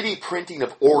 3D printing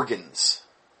of organs,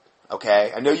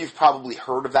 okay, I know you've probably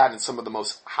heard of that in some of the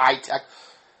most high-tech,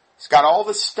 it's got all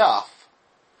this stuff,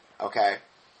 okay,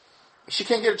 she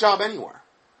can't get a job anywhere,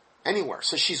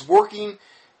 so she's working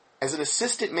as an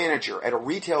assistant manager at a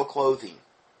retail clothing,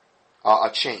 a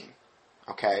chain,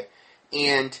 okay,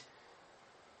 and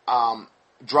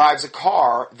drives a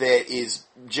car that is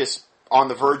just on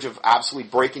the verge of absolutely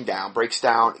breaks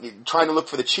down, trying to look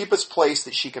for the cheapest place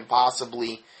that she can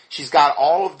possibly. She's got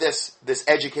all of this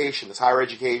education, this higher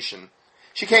education.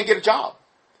 She can't get a job.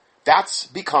 That's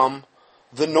become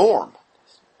the norm.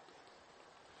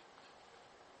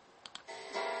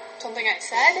 Something I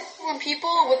said? When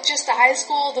people with just a high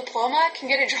school diploma can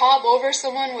get a job over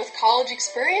someone with college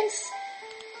experience?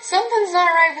 Something's not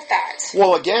right with that.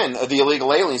 Well, again, the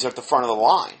illegal aliens are at the front of the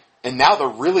line. And now they're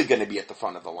really going to be at the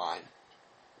front of the line.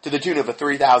 To the tune of a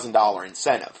 $3,000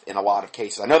 incentive in a lot of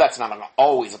cases. I know that's not going to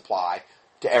always apply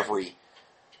to every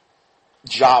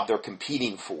job they're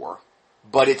competing for.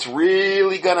 But it's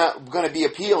really going to be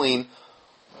appealing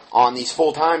on these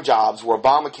full-time jobs where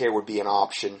Obamacare would be an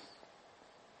option.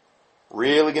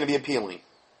 Really going to be appealing.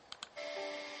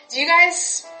 Do you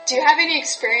have any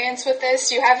experience with this?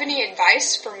 Do you have any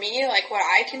advice for me, like what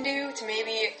I can do to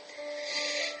maybe,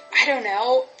 I don't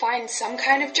know, find some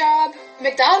kind of job?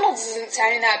 McDonald's isn't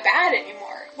sounding that bad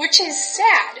anymore, which is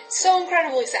sad. It's so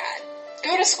incredibly sad.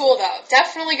 Go to school, though.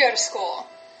 Definitely go to school.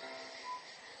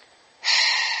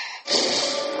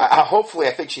 Hopefully,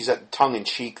 I think she's at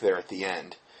tongue-in-cheek there at the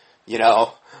end. You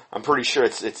know, I'm pretty sure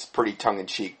it's pretty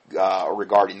tongue-in-cheek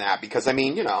regarding that. Because, I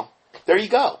mean, you know, there you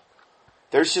go.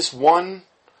 There's just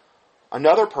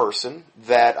another person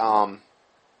that,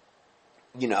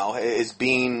 you know, is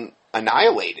being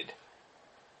annihilated.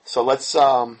 So let's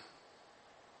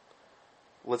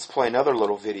play another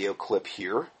little video clip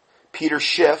here. Peter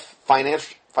Schiff,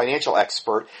 financial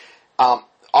expert.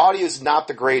 Audio is not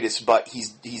the greatest, but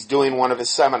he's doing one of his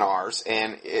seminars,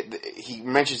 and he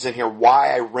mentions in here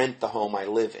why I rent the home I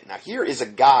live in. Now, here is a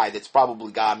guy that's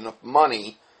probably got enough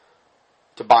money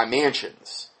to buy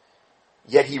mansions,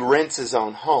 yet he rents his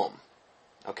own home.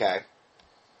 Okay?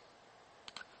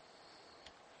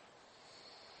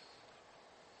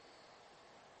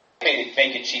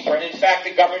 Make it cheaper, and in fact,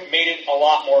 the government made it a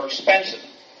lot more expensive.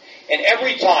 And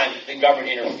every time the government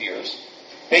interferes,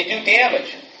 they do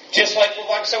damage. Just like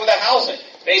I said with the housing.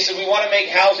 They said we want to make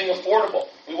housing affordable.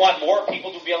 We want more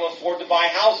people to be able to afford to buy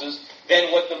houses than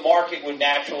what the market would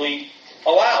naturally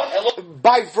allow. And look,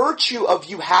 by virtue of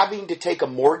you having to take a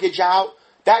mortgage out,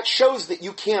 that shows that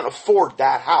you can't afford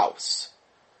that house.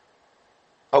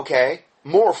 Okay?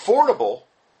 More affordable?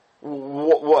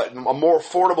 What? A more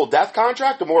affordable death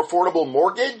contract? A more affordable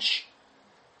mortgage?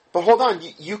 But hold on,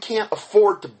 you can't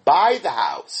afford to buy the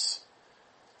house.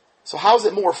 So how is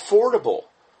it more affordable?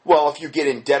 Well, if you get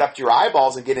in debt up to your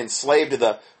eyeballs and get enslaved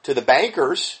to the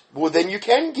bankers, well, then you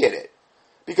can get it.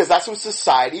 Because that's what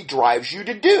society drives you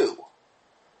to do.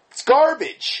 It's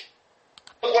garbage.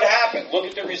 Look what happened. Look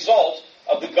at the result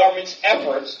of the government's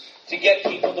efforts to get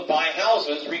people to buy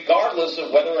houses regardless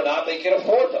of whether or not they can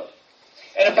afford them.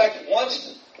 And in fact,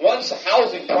 once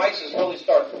housing prices really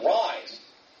start to rise,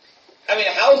 I mean,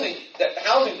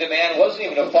 housing demand wasn't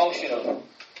even a function of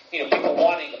people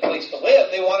wanting a place to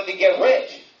live. They wanted to get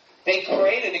rich. They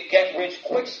created a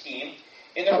get-rich-quick scheme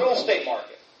in the real estate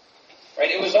market. Right?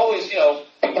 It was always,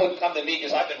 people would come to me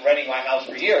because I've been renting my house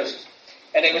for years,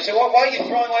 and they would say, well, why are you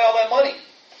throwing away all that money?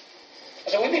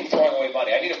 I said, what do you mean throwing away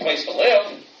money? I need a place to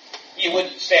live. You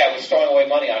wouldn't say I was throwing away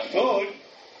money on food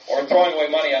or throwing away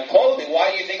money on clothing.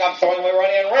 Why do you think I'm throwing away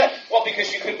money on rent? Well,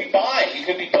 because you could be buying. You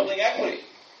could be building equity.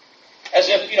 As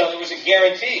if, there was a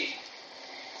guarantee.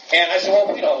 And I said,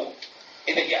 well,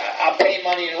 I'm paying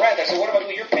money in rent. I said, what about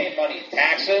when you're paying money in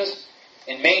taxes,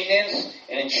 in maintenance,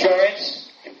 in insurance,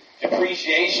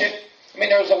 depreciation? I mean,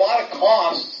 there was a lot of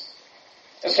costs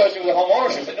associated with home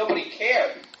ownership, but nobody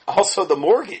cared. Also the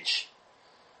mortgage,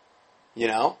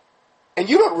 And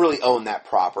you don't really own that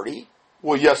property.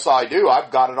 Well, yes, I do.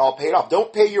 I've got it all paid off.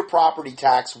 Don't pay your property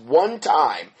tax one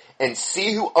time and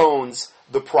see who owns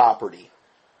the property.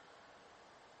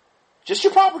 Just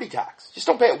your property tax. Just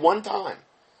don't pay it one time.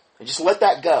 And just let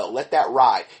that go. Let that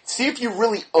ride. See if you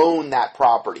really own that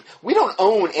property. We don't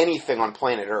own anything on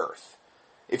planet Earth,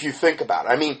 if you think about it.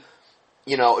 I mean,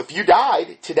 if you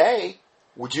died today,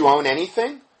 would you own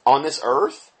anything on this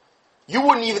earth? You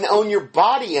wouldn't even own your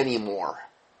body anymore.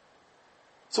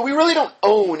 So we really don't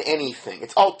own anything.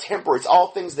 It's all temporary. It's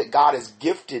all things that God has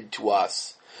gifted to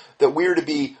us that we're to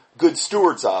be good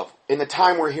stewards of in the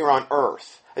time we're here on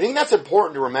earth. I think that's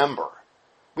important to remember.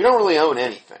 We don't really own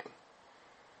anything.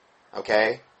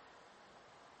 Okay?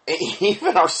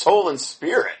 Even our soul and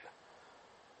spirit.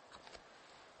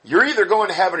 You're either going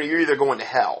to heaven or you're either going to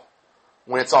hell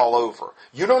when it's all over.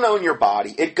 You don't own your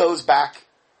body. It goes back,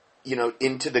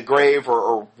 into the grave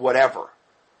or whatever.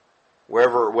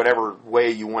 Whatever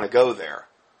way you want to go there.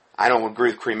 I don't agree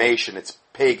with cremation. It's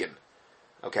pagan.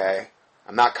 Okay?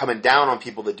 I'm not coming down on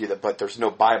people that do that, but there's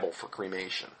no Bible for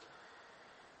cremation.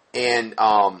 And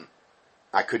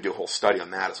I could do a whole study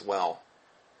on that as well.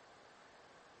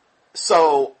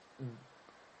 So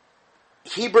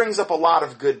he brings up a lot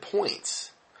of good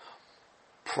points.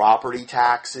 Property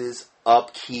taxes,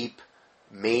 upkeep,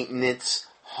 maintenance,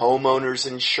 homeowners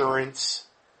insurance.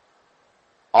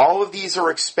 All of these are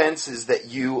expenses that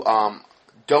you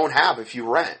don't have if you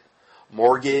rent.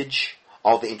 Mortgage,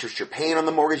 all the interest you're paying on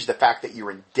the mortgage, the fact that you're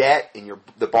in debt and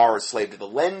the borrower is slave to the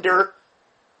lender.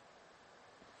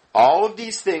 All of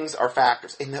these things are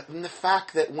factors. And the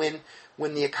fact that when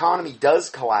the economy does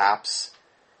collapse,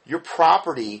 your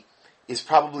property is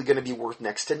probably going to be worth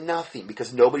next to nothing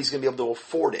because nobody's going to be able to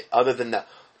afford it other than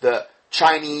the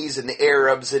Chinese and the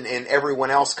Arabs and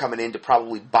everyone else coming in to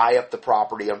probably buy up the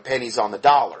property on pennies on the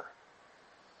dollar.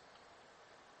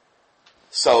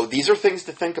 So these are things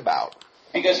to think about.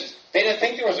 Because they didn't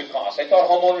think there was a cost. They thought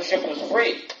home ownership was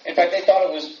free. In fact, they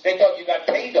thought you got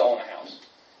paid to own a house.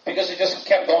 Because it just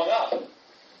kept going up.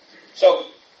 So,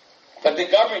 but the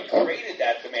government created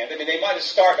that demand. I mean, they might have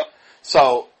started.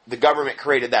 So, the government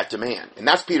created that demand. And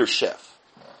that's Peter Schiff,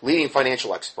 leading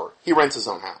financial expert. He rents his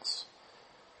own house.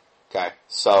 Okay,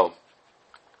 so,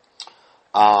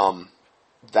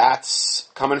 that's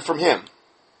coming from him.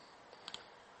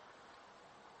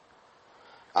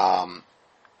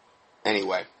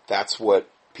 Anyway, that's what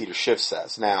Peter Schiff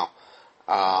says. Now,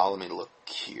 let me look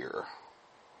here.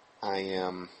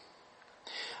 I'm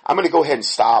going to go ahead and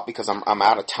stop because I'm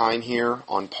out of time here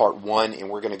on part 1, and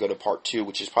we're going to go to part 2,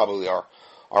 which is probably our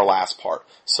last part.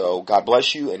 So God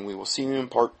bless you, and we will see you in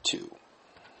part 2.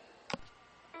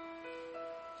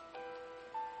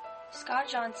 Scott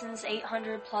Johnson's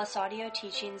 800-plus audio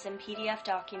teachings and PDF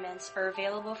documents are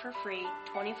available for free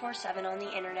 24/7 on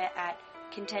the internet at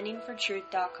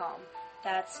contendingfortruth.com.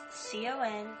 That's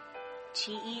CONTENDING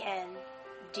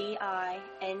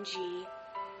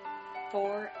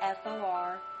for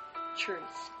FOR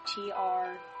Truth,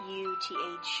 TRUTH.com.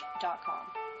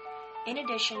 In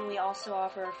addition, we also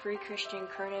offer a free Christian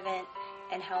current event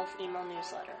and health email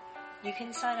newsletter. You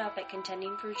can sign up at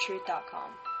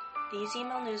contendingfortruth.com. These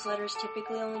email newsletters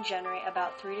typically only generate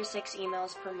about 3 to 6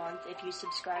 emails per month if you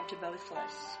subscribe to both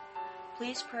lists.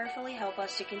 Please prayerfully help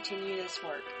us to continue this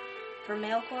work. For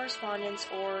mail correspondence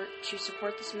or to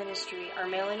support this ministry, our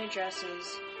mailing address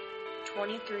is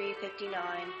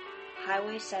 2359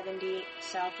 Highway 70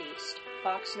 Southeast,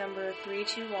 box number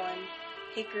 321,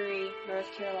 Hickory,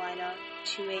 North Carolina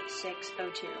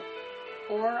 28602.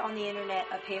 Or on the internet,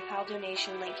 a PayPal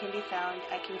donation link can be found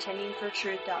at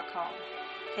contendingfortruth.com.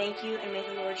 Thank you, and may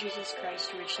the Lord Jesus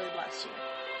Christ richly bless you.